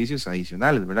de beneficios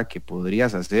adicionales, ¿verdad? Que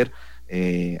podrías hacer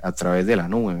a través de la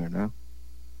nube, ¿verdad?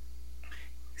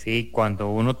 Sí, cuando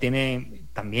uno tiene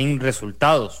también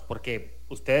resultados, porque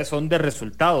ustedes son de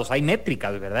resultados, hay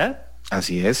métricas, ¿verdad?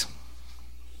 Así es.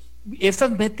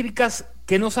 Estas métricas,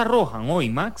 ¿qué nos arrojan hoy,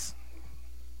 Max?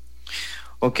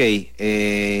 Ok,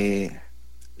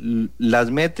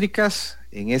 las métricas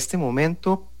en este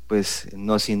momento pues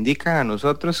nos indican a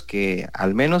nosotros que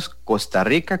al menos Costa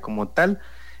Rica como tal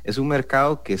es un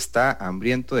mercado que está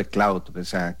hambriento de cloud, o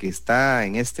sea, que está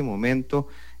en este momento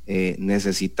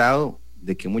necesitado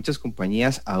de que muchas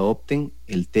compañías adopten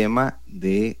el tema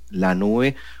de la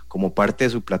nube como parte de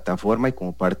su plataforma y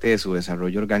como parte de su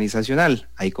desarrollo organizacional.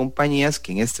 Hay compañías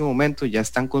que en este momento ya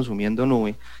están consumiendo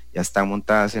nube, ya están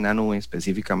montadas en la nube,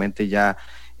 específicamente ya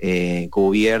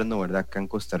gobierno, ¿verdad? Acá en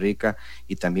Costa Rica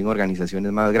y también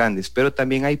organizaciones más grandes, pero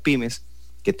también hay pymes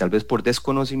que tal vez por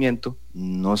desconocimiento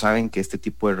no saben que este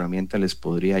tipo de herramienta les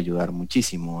podría ayudar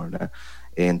muchísimo, ¿verdad?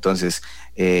 Entonces,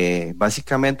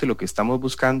 básicamente lo que estamos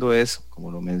buscando es, como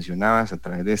lo mencionabas, a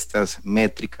través de estas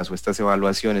métricas o estas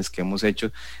evaluaciones que hemos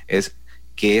hecho, es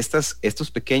que estos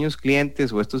pequeños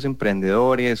clientes o estos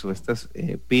emprendedores o estas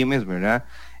pymes, ¿verdad?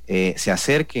 Se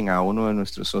acerquen a uno de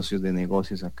nuestros socios de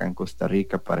negocios acá en Costa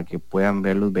Rica para que puedan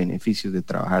ver los beneficios de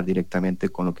trabajar directamente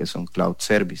con lo que son cloud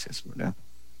services, ¿verdad?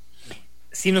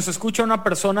 Si nos escucha una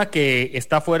persona que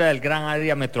está fuera del gran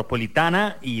área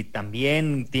metropolitana y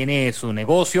también tiene su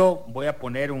negocio, voy a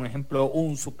poner un ejemplo,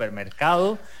 un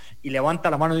supermercado, y levanta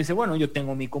la mano y dice, bueno, yo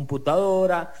tengo mi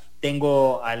computadora,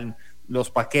 tengo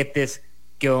los paquetes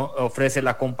que ofrece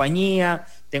la compañía,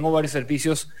 tengo varios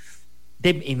servicios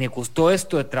y me gustó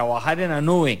esto de trabajar en la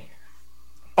nube.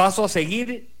 Paso a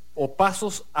seguir o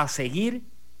pasos a seguir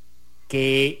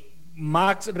que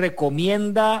Max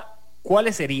recomienda,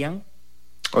 ¿cuáles serían?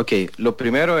 Ok, lo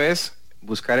primero es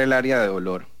buscar el área de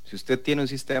dolor. Si usted tiene un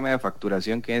sistema de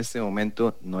facturación que en este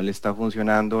momento no le está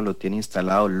funcionando, lo tiene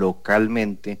instalado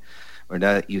localmente,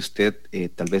 ¿verdad? Y usted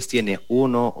tal vez tiene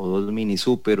 1 o 2 mini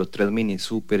super o 3 mini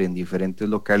super en diferentes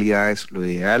localidades, lo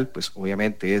ideal pues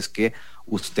obviamente es que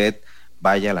usted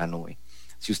vaya a la nube.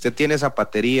 Si usted tiene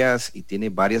zapaterías y tiene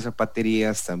varias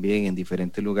zapaterías también en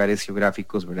diferentes lugares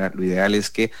geográficos, ¿verdad? Lo ideal es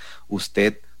que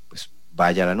usted pues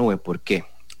vaya a la nube. ¿Por qué?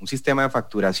 Un sistema de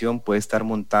facturación puede estar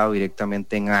montado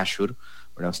directamente en Azure,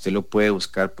 ¿verdad? Usted lo puede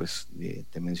buscar, pues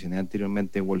te mencioné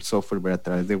anteriormente World Software, ¿verdad? A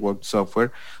través de World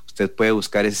Software, usted puede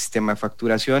buscar ese sistema de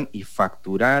facturación y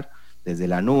facturar desde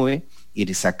la nube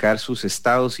y sacar sus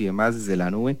estados y demás desde la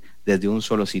nube, desde un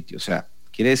solo sitio. O sea,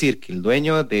 quiere decir que el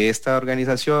dueño de esta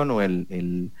organización o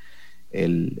el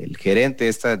gerente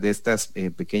de estas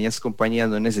pequeñas compañías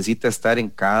no necesita estar en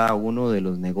cada uno de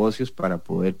los negocios para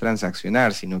poder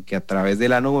transaccionar, sino que a través de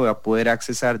la nube va a poder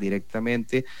accesar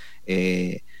directamente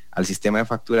al sistema de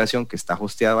facturación que está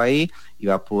hosteado ahí y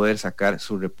va a poder sacar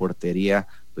su reportería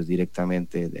pues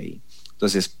directamente de ahí.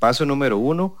 Entonces, paso número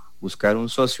 1, buscar un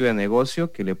socio de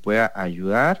negocio que le pueda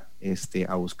ayudar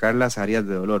a buscar las áreas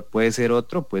de dolor. Puede ser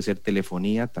puede ser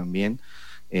telefonía también.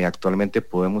 Actualmente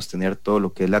podemos tener todo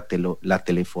lo que es la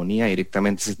telefonía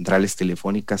directamente, centrales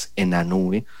telefónicas en la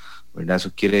nube, ¿verdad?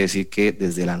 Eso quiere decir que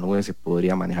desde la nube se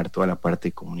podría manejar toda la parte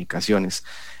de comunicaciones.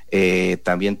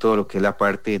 También todo lo que es la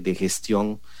parte de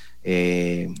gestión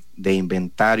de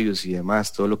inventarios y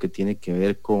demás, todo lo que tiene que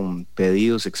ver con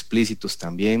pedidos explícitos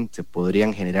también, se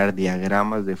podrían generar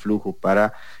diagramas de flujo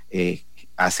para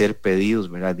hacer pedidos,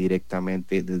 ¿verdad?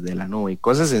 Directamente desde la nube y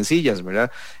cosas sencillas,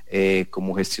 ¿verdad?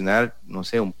 Como gestionar, no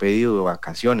sé, un pedido de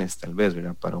vacaciones tal vez,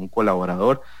 ¿verdad? Para un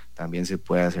colaborador también se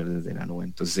puede hacer desde la nube.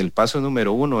 Entonces el paso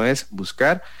número 1 es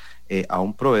buscar a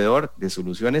un proveedor de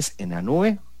soluciones en la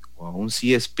nube o a un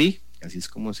CSP, así es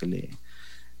como se le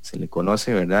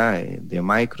conoce, ¿verdad? De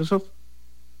Microsoft,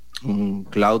 un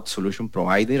Cloud Solution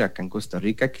Provider acá en Costa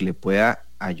Rica que le pueda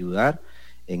ayudar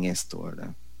en esto,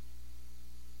 ¿verdad?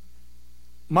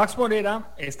 Max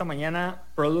Morera, esta mañana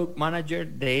Product Manager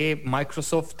de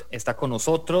Microsoft, está con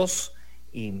nosotros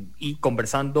y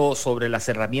conversando sobre las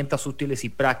herramientas útiles y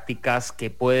prácticas que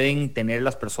pueden tener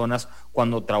las personas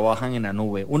cuando trabajan en la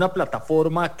nube. Una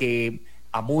plataforma que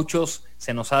a muchos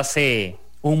se nos hace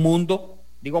un mundo,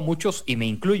 digo a muchos y me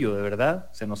incluyo, de verdad,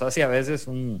 se nos hace a veces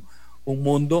un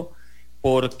mundo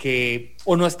porque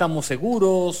o no estamos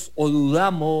seguros o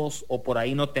dudamos o por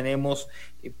ahí no tenemos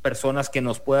personas que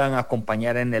nos puedan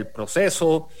acompañar en el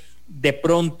proceso. De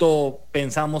pronto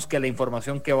pensamos que la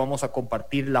información que vamos a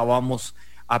compartir la vamos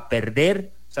a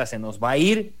perder, o sea, se nos va a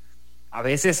ir. A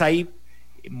veces hay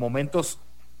momentos,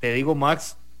 te digo,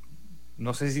 Max,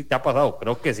 no sé si te ha pasado,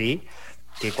 creo que sí,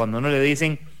 que cuando uno le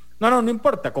dicen, no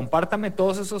importa, compártame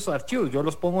todos esos archivos, yo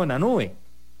los pongo en la nube.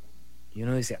 Y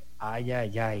uno dice, ay,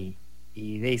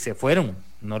 y de ahí se fueron,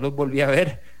 no los volví a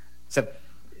ver. O sea,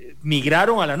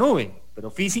 migraron a la nube,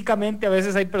 pero físicamente a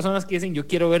veces hay personas que dicen, yo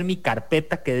quiero ver mi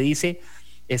carpeta que dice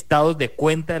estados de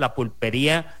cuenta de la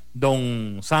pulpería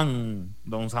Don San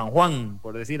Juan,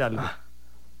 por decir algo.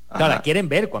 O sea, la quieren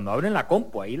ver, cuando abren la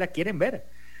compu, ahí la quieren ver,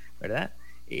 ¿verdad?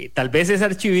 Tal vez ese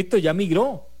archivito ya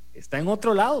migró, está en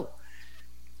otro lado.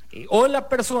 O la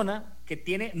persona que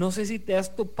tiene, no sé si te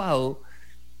has topado,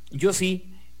 yo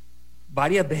sí,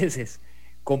 varias veces,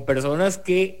 con personas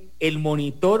que el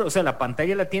monitor, o sea, la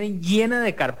pantalla la tienen llena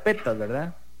de carpetas,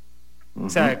 ¿verdad? O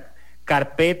sea,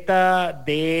 carpeta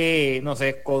de, no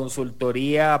sé,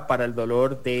 consultoría para el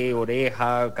dolor de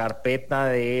oreja, carpeta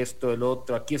de esto, del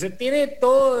otro. Aquí se tiene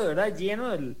todo, de verdad,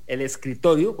 lleno el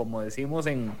escritorio, como decimos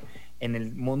en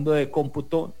el mundo de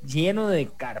cómputo, lleno de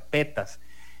carpetas.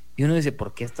 Y uno dice,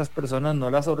 ¿por qué estas personas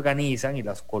no las organizan y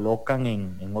las colocan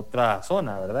en otra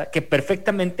zona, verdad? Que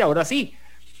perfectamente ahora sí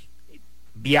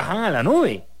viajan a la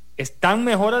nube, están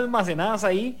mejor almacenadas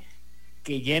ahí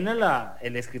que llena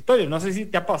el escritorio. No sé si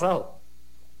te ha pasado.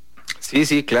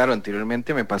 Sí, claro,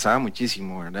 anteriormente me pasaba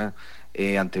muchísimo, ¿verdad?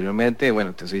 Anteriormente,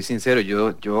 bueno, te soy sincero,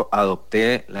 yo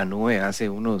adopté la nube hace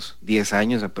unos 10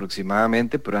 años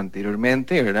aproximadamente, pero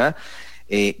anteriormente, ¿verdad?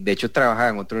 De hecho, trabajaba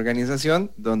en otra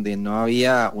organización donde no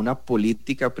había una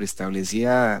política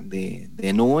preestablecida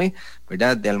de nube,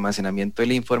 ¿verdad? De almacenamiento de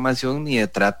la información ni de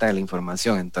trata de la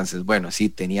información. Entonces, bueno, sí,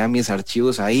 tenía mis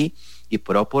archivos ahí y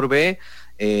por A o por B,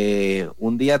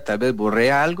 un día tal vez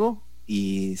borré algo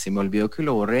y se me olvidó que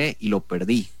lo borré y lo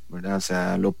perdí, ¿verdad? O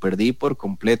sea, lo perdí por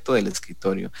completo del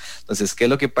escritorio. Entonces, ¿qué es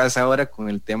lo que pasa ahora con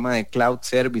el tema de cloud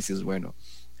services? Bueno,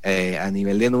 a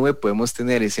nivel de nube podemos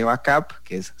tener ese backup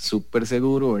que es súper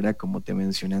seguro, ¿verdad? Como te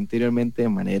mencioné anteriormente, de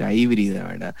manera híbrida,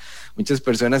 ¿verdad? Muchas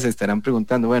personas se estarán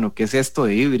preguntando, bueno, ¿qué es esto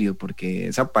de híbrido? Porque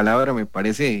esa palabra me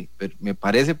parece, pero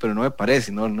no me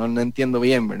parece, no entiendo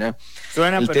bien, ¿verdad?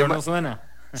 Suena, pero no suena.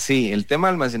 Sí, el tema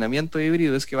de almacenamiento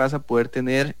híbrido es que vas a poder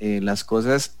tener las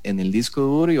cosas en el disco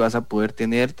duro y vas a poder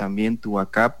tener también tu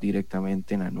backup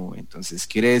directamente en la nube. Entonces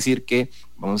quiere decir que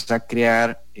vamos a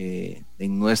crear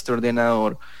en nuestro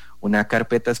ordenador una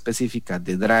carpeta específica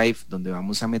de Drive donde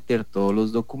vamos a meter todos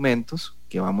los documentos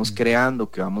que vamos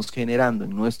creando, que vamos generando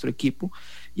en nuestro equipo,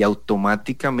 y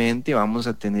automáticamente vamos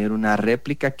a tener una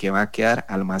réplica que va a quedar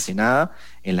almacenada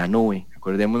en la nube.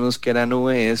 Acordémonos que la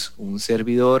nube es un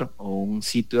servidor o un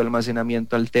sitio de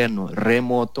almacenamiento alterno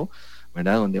remoto,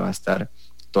 ¿verdad? Donde va a estar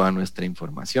toda nuestra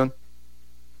información.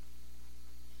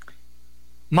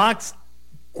 Max,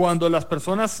 cuando las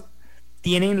personas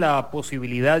tienen la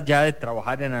posibilidad ya de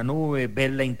trabajar en la nube,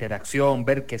 ver la interacción,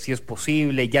 ver que sí es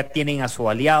posible, ya tienen a su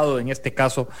aliado, en este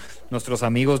caso nuestros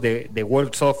amigos de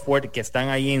World Software que están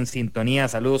ahí en sintonía.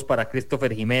 Saludos para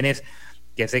Christopher Jiménez,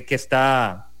 que sé que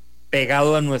está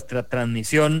pegado a nuestra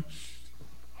transmisión.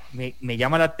 Me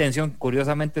llama la atención,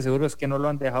 curiosamente seguro es que no lo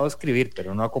han dejado escribir,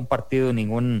 pero no ha compartido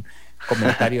ningún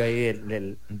comentario ahí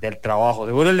del trabajo.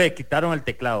 Seguro le quitaron el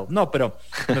teclado. No, pero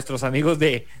nuestros amigos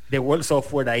de World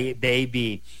Software ahí,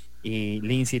 Dave y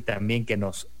Lindsay también, que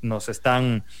nos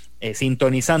están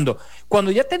sintonizando.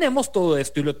 Cuando ya tenemos todo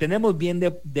esto y lo tenemos bien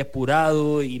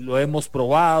depurado y lo hemos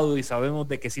probado y sabemos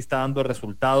de que sí está dando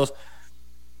resultados,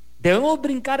 debemos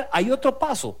brincar. Hay otro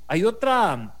paso, hay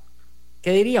otra,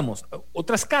 ¿qué diríamos?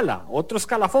 Otra escala, otro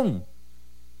escalafón.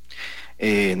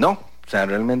 No, o sea,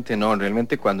 realmente no.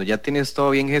 Realmente cuando ya tienes todo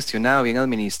bien gestionado, bien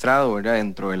administrado, ¿verdad?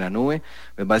 Dentro de la nube,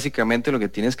 pues básicamente lo que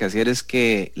tienes que hacer es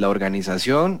que la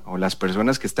organización o las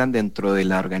personas que están dentro de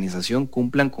la organización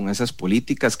cumplan con esas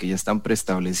políticas que ya están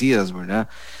preestablecidas, ¿verdad?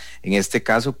 En este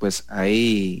caso, pues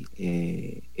hay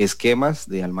esquemas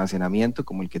de almacenamiento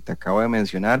como el que te acabo de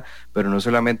mencionar, pero no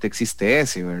solamente existe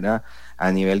ese, ¿verdad?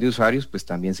 A nivel de usuarios, pues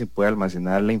también se puede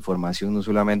almacenar la información no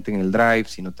solamente en el Drive,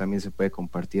 sino también se puede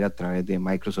compartir a través de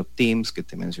Microsoft Teams, que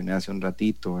te mencioné hace un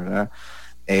ratito, ¿verdad?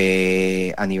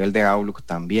 A nivel de Outlook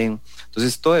también.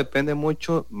 Entonces todo depende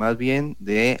mucho más bien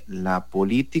de la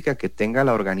política que tenga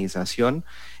la organización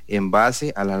en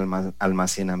base al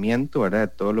almacenamiento, ¿verdad? De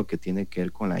todo lo que tiene que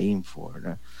ver con la info,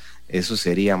 ¿verdad? Eso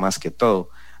sería más que todo,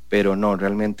 pero no,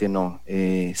 realmente no.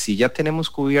 Si ya tenemos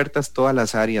cubiertas todas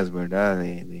las áreas, ¿verdad?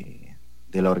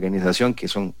 De la organización, que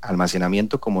son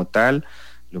almacenamiento como tal,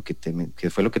 que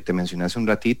fue lo que te mencioné hace un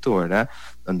ratito, ¿verdad?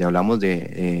 Donde hablamos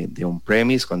de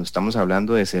on-premise, cuando estamos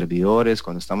hablando de servidores,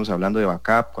 cuando estamos hablando de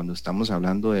backup, cuando estamos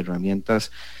hablando de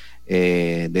herramientas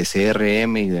de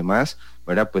CRM y demás,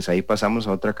 ¿verdad? Pues ahí pasamos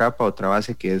a otra capa, a otra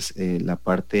base, que es la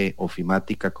parte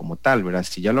ofimática como tal, ¿verdad?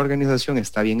 Si ya la organización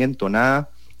está bien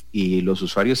entonada y los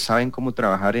usuarios saben cómo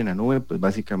trabajar en la nube, pues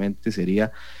básicamente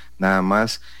sería nada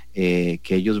más que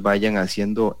ellos vayan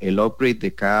haciendo el upgrade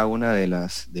de cada una de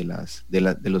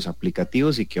los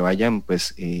aplicativos y que vayan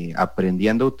pues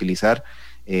aprendiendo a utilizar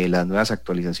las nuevas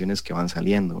actualizaciones que van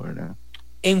saliendo, ¿verdad?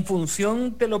 En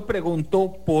función, te lo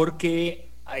pregunto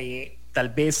porque tal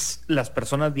vez las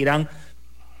personas dirán,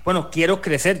 bueno, quiero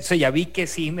crecer, o sea, ya vi que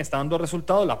sí me está dando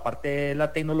resultados la parte de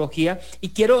la tecnología y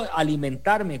quiero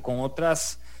alimentarme con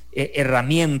otras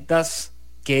herramientas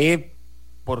que,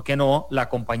 ¿por qué no?, la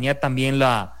compañía también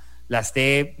la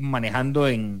esté manejando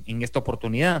en esta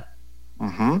oportunidad.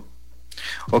 Uh-huh.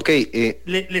 Ok.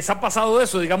 ¿Les ha pasado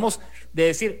eso, digamos, de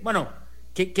decir, bueno,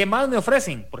 ¿qué más me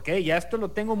ofrecen? Porque ya esto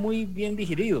lo tengo muy bien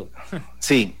digerido.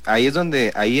 Sí, ahí es donde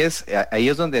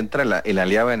entra el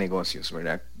aliado de negocios,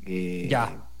 ¿verdad?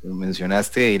 Ya.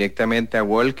 Mencionaste directamente a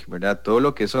Walk, ¿verdad? Todo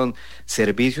lo que son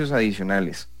servicios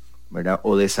adicionales, ¿verdad?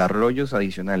 O desarrollos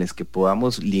adicionales que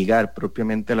podamos ligar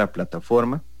propiamente a la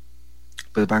plataforma,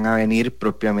 pues van a venir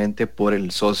propiamente por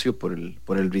el socio, por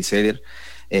el reseller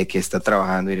que está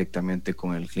trabajando directamente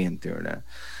con el cliente, ¿verdad?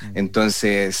 Uh-huh.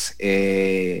 Entonces,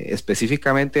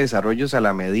 específicamente desarrollos a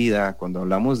la medida, cuando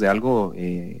hablamos de algo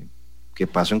que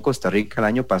pasó en Costa Rica el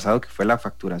año pasado, que fue la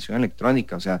facturación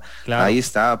electrónica, o sea, claro, ahí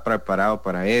estaba preparado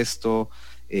para esto,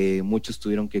 muchos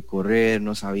tuvieron que correr,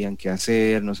 no sabían qué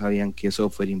hacer, no sabían qué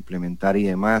software implementar y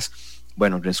demás.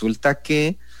 Bueno, resulta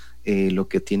que lo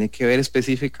que tiene que ver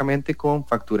específicamente con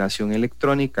facturación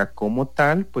electrónica como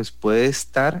tal, pues puede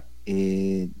estar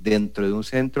dentro de un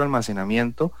centro de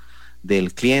almacenamiento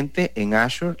del cliente en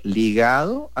Azure,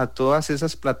 ligado a todas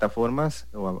esas plataformas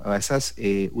o a esas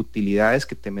utilidades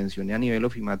que te mencioné a nivel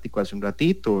ofimático hace un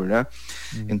ratito, ¿verdad?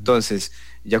 Uh-huh. Entonces,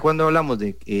 ya cuando hablamos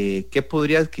de qué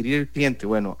podría adquirir el cliente,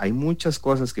 bueno, hay muchas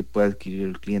cosas que puede adquirir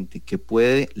el cliente, que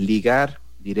puede ligar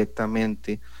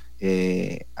directamente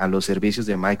a los servicios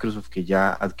de Microsoft que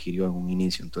ya adquirió en un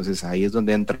inicio. Entonces ahí es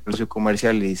donde entra el socio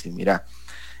comercial y le dice, mira,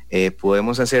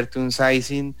 podemos hacerte un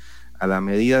sizing a la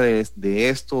medida de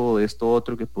esto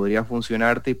otro que podría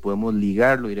funcionarte y podemos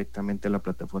ligarlo directamente a la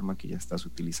plataforma que ya estás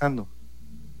utilizando.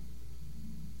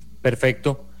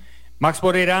 Perfecto. Max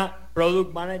Morera,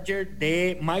 Product Manager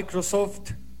de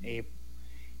Microsoft,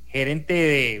 gerente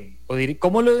de,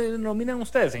 ¿cómo lo denominan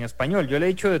ustedes en español? Yo le he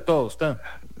dicho de todo a usted.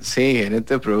 Sí,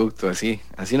 gerente de producto, así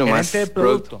nomás. Gerente de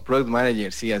producto. Product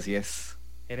Manager, sí, así es.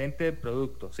 Gerente de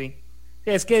producto, sí.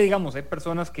 Sí, es que digamos, hay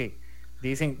personas que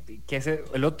dicen que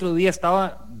el otro día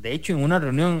estaba, de hecho, en una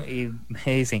reunión y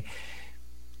me dicen,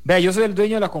 vea, yo soy el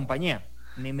dueño de la compañía,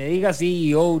 ni me diga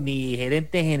CEO, ni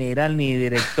gerente general, ni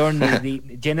director,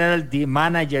 ni general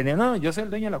manager, no, yo soy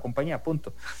el dueño de la compañía,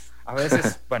 punto. A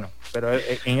veces, bueno, pero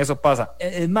en eso pasa.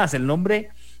 Es más, el nombre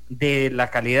de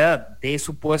la calidad de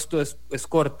su puesto es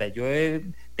corta. Yo he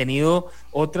tenido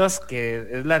otras que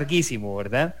es larguísimo,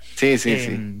 ¿verdad? Sí,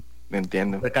 sí. Me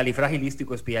entiendo.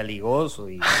 Califragilístico, espialigoso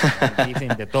y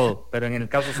dicen de todo, pero en el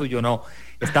caso suyo no.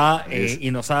 Está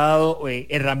y nos ha dado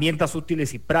herramientas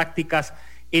útiles y prácticas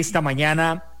esta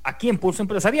mañana aquí en Pulso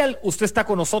Empresarial. Usted está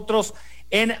con nosotros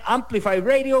en Amplify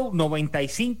Radio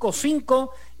 95.5.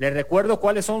 Les recuerdo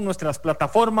cuáles son nuestras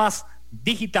plataformas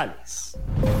digitales.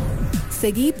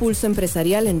 Seguí Pulso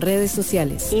Empresarial en redes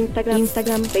sociales.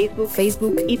 Instagram,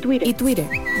 Facebook y Twitter.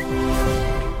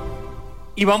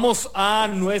 Y vamos a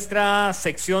nuestra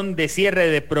sección de cierre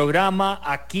de programa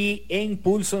aquí en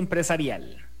Pulso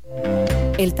Empresarial.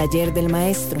 El taller del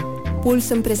maestro.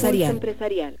 Pulso Empresarial.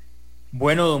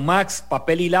 Bueno, don Max,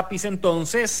 papel y lápiz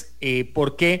entonces,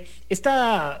 porque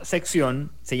esta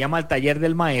sección se llama el taller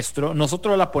del maestro.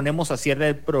 Nosotros la ponemos a cierre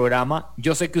del programa.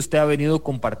 Yo sé que usted ha venido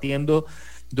compartiendo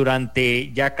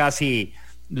durante ya casi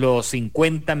los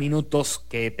 50 minutos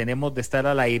que tenemos de estar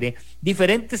al aire,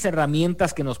 diferentes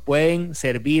herramientas que nos pueden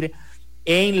servir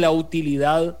en la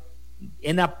utilidad,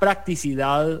 en la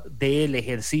practicidad del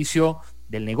ejercicio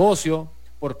del negocio,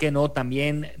 ¿por qué no?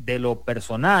 También de lo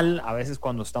personal, a veces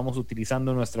cuando estamos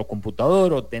utilizando nuestro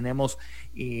computador o tenemos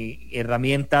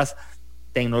herramientas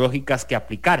tecnológicas que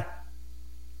aplicar.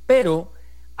 Pero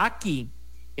aquí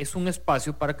es un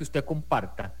espacio para que usted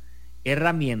comparta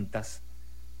herramientas,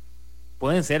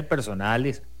 pueden ser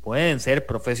personales, pueden ser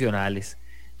profesionales,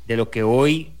 de lo que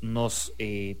hoy nos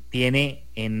tiene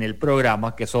en el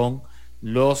programa, que son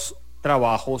los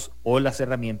trabajos o las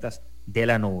herramientas de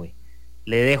la nube.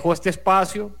 Le dejo este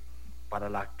espacio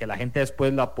para que la gente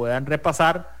después la puedan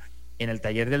repasar en el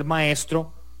taller del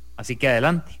maestro, así que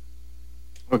adelante.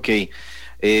 Ok,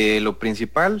 lo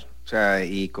principal, o sea,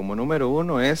 y como número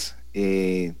uno es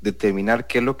determinar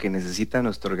qué es lo que necesita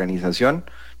nuestra organización,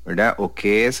 ¿verdad? O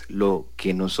qué es lo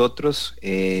que nosotros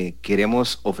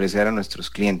queremos ofrecer a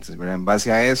nuestros clientes, ¿verdad? En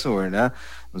base a eso, ¿verdad?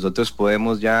 Nosotros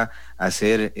podemos ya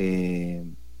hacer,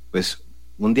 pues,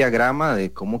 un diagrama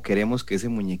de cómo queremos que ese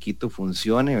muñequito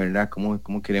funcione, ¿verdad?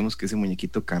 Cómo queremos que ese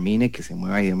muñequito camine, que se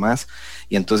mueva y demás.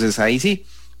 Y entonces ahí sí,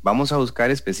 vamos a buscar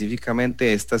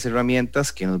específicamente estas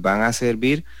herramientas que nos van a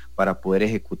servir para poder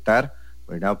ejecutar,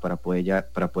 ¿verdad? Para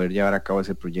poder llevar a cabo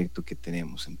ese proyecto que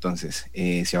tenemos. Entonces,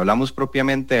 si hablamos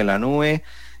propiamente de la nube,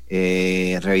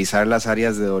 revisar las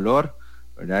áreas de dolor,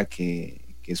 ¿verdad? Que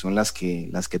son las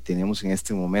que tenemos en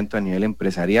este momento a nivel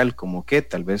empresarial, como que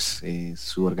tal vez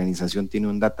su organización tiene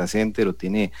un data center o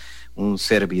tiene un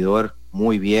servidor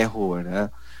muy viejo,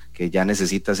 ¿verdad? Que ya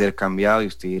necesita ser cambiado y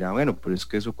usted dirá, bueno, pero es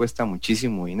que eso cuesta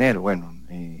muchísimo dinero. Bueno,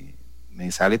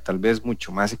 me sale tal vez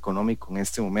mucho más económico en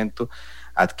este momento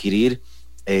adquirir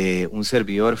un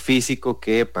servidor físico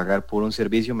que pagar por un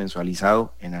servicio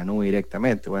mensualizado en la nube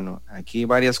directamente. Bueno, aquí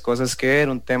varias cosas que ver.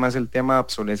 Un tema es el tema de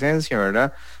obsolescencia,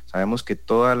 ¿verdad? Sabemos que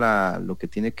lo que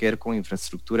tiene que ver con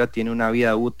infraestructura tiene una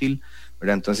vida útil,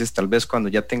 ¿verdad? Entonces tal vez cuando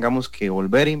ya tengamos que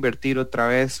volver a invertir otra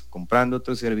vez comprando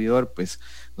otro servidor, pues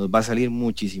nos va a salir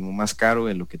muchísimo más caro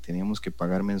de lo que teníamos que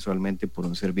pagar mensualmente por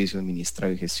un servicio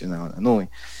administrado y gestionado en la nube.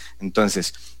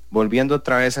 Entonces, volviendo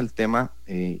otra vez al tema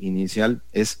inicial,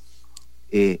 es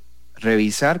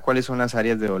revisar cuáles son las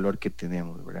áreas de dolor que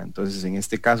tenemos, ¿verdad? Entonces, en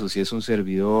este caso, si es un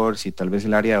servidor, si tal vez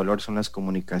el área de dolor son las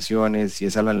comunicaciones, si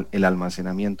es el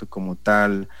almacenamiento como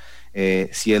tal,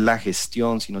 si es la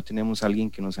gestión, si no tenemos alguien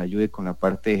que nos ayude con la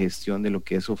parte de gestión de lo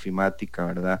que es ofimática,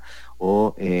 ¿verdad?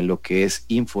 O lo que es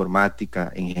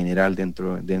informática en general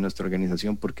dentro de nuestra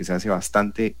organización, porque se hace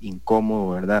bastante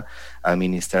incómodo, ¿verdad?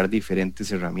 Administrar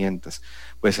diferentes herramientas.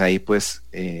 Pues ahí pues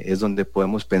es donde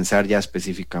podemos pensar ya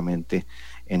específicamente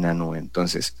en la nube.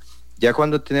 Entonces, ya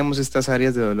cuando tenemos estas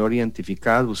áreas de dolor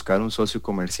identificadas, buscar un socio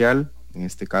comercial, en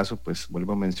este caso pues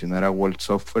vuelvo a mencionar a World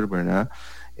Software, ¿verdad?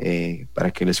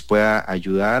 Para que les pueda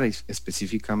ayudar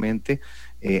específicamente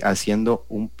haciendo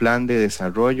un plan de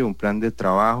desarrollo, un plan de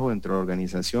trabajo dentro de la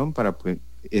organización para que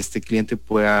este cliente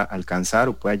pueda alcanzar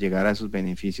o pueda llegar a esos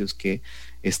beneficios que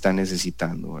está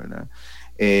necesitando, ¿verdad?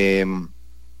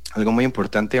 Algo muy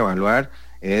importante evaluar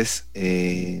es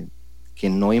que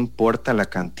no importa la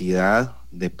cantidad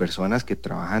de personas que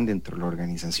trabajan dentro de la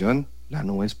organización, la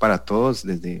nube es para todos,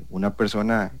 desde una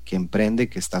persona que emprende,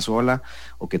 que está sola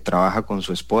o que trabaja con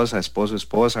su esposa,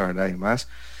 ¿verdad? Y demás,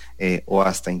 o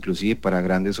hasta inclusive para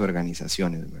grandes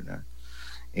organizaciones, ¿verdad?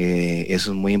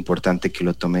 Eso es muy importante que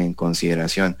lo tomen en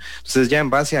consideración. Entonces ya en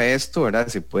base a esto, ¿verdad?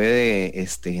 Se puede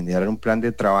generar un plan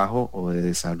de trabajo o de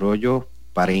desarrollo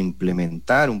para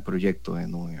implementar un proyecto de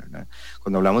nube, ¿verdad?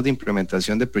 Cuando hablamos de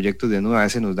implementación de proyectos de nube, a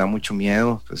veces nos da mucho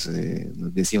miedo, pues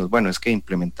nos decimos, bueno, es que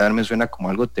implementar me suena como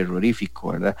algo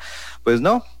terrorífico, ¿verdad? Pues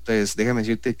no, pues déjame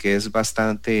decirte que es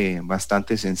bastante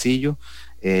sencillo.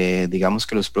 Digamos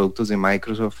que los productos de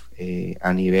Microsoft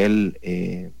a nivel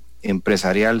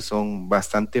empresarial son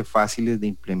bastante fáciles de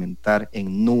implementar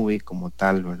en nube como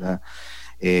tal, ¿verdad?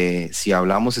 Si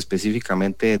hablamos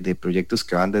específicamente de proyectos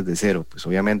que van desde cero, pues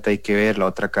obviamente hay que ver la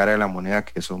otra cara de la moneda,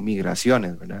 que son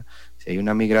migraciones, ¿verdad? Si hay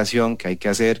una migración que hay que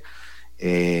hacer,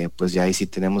 pues ya ahí sí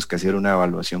tenemos que hacer una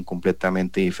evaluación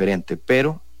completamente diferente,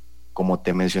 pero como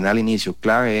te mencioné al inicio,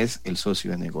 clave es el socio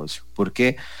de negocio. ¿Por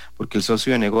qué? Porque el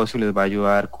socio de negocio les va a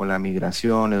ayudar con la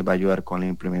migración, les va a ayudar con la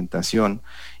implementación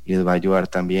y les va a ayudar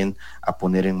también a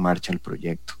poner en marcha el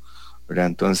proyecto, ¿verdad?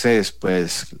 Entonces,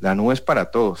 pues la nube es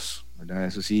para todos, ¿verdad?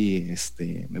 Eso sí,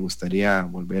 me gustaría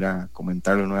volver a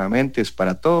comentarlo nuevamente, es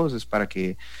para todos, es para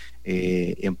que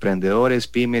emprendedores,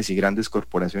 pymes y grandes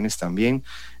corporaciones también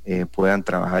puedan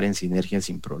trabajar en sinergia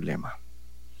sin problema.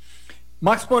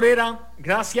 Max Morera,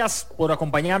 gracias por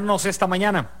acompañarnos esta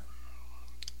mañana.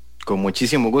 Con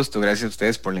muchísimo gusto, gracias a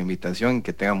ustedes por la invitación y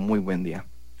que tengan muy buen día.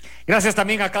 Gracias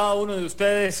también a cada uno de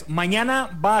ustedes.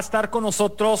 Mañana va a estar con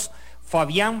nosotros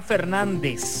Fabián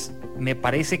Fernández. Me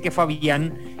parece que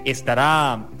Fabián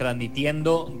estará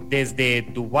transmitiendo desde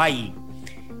Dubái.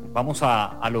 Vamos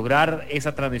a lograr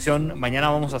esa transmisión. Mañana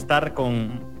vamos a estar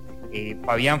con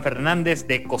Fabián Fernández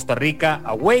de Costa Rica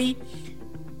Away.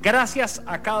 Gracias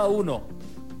a cada uno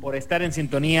por estar en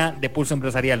sintonía de Pulso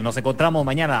Empresarial. Nos encontramos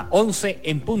mañana 11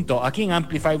 en punto aquí en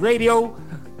Amplify Radio.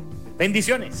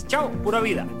 Bendiciones. Chao. Pura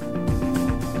vida.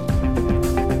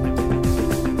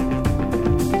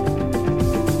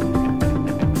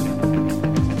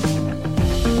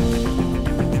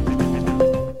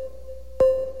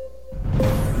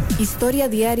 Historia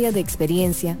diaria de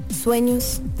experiencia,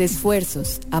 sueños, de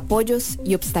esfuerzos, apoyos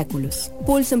y obstáculos.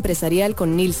 Pulso Empresarial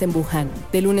con Nilsen Buján,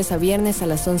 de lunes a viernes a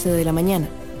las 11 de la mañana,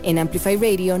 en Amplify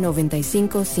Radio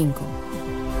 95.5.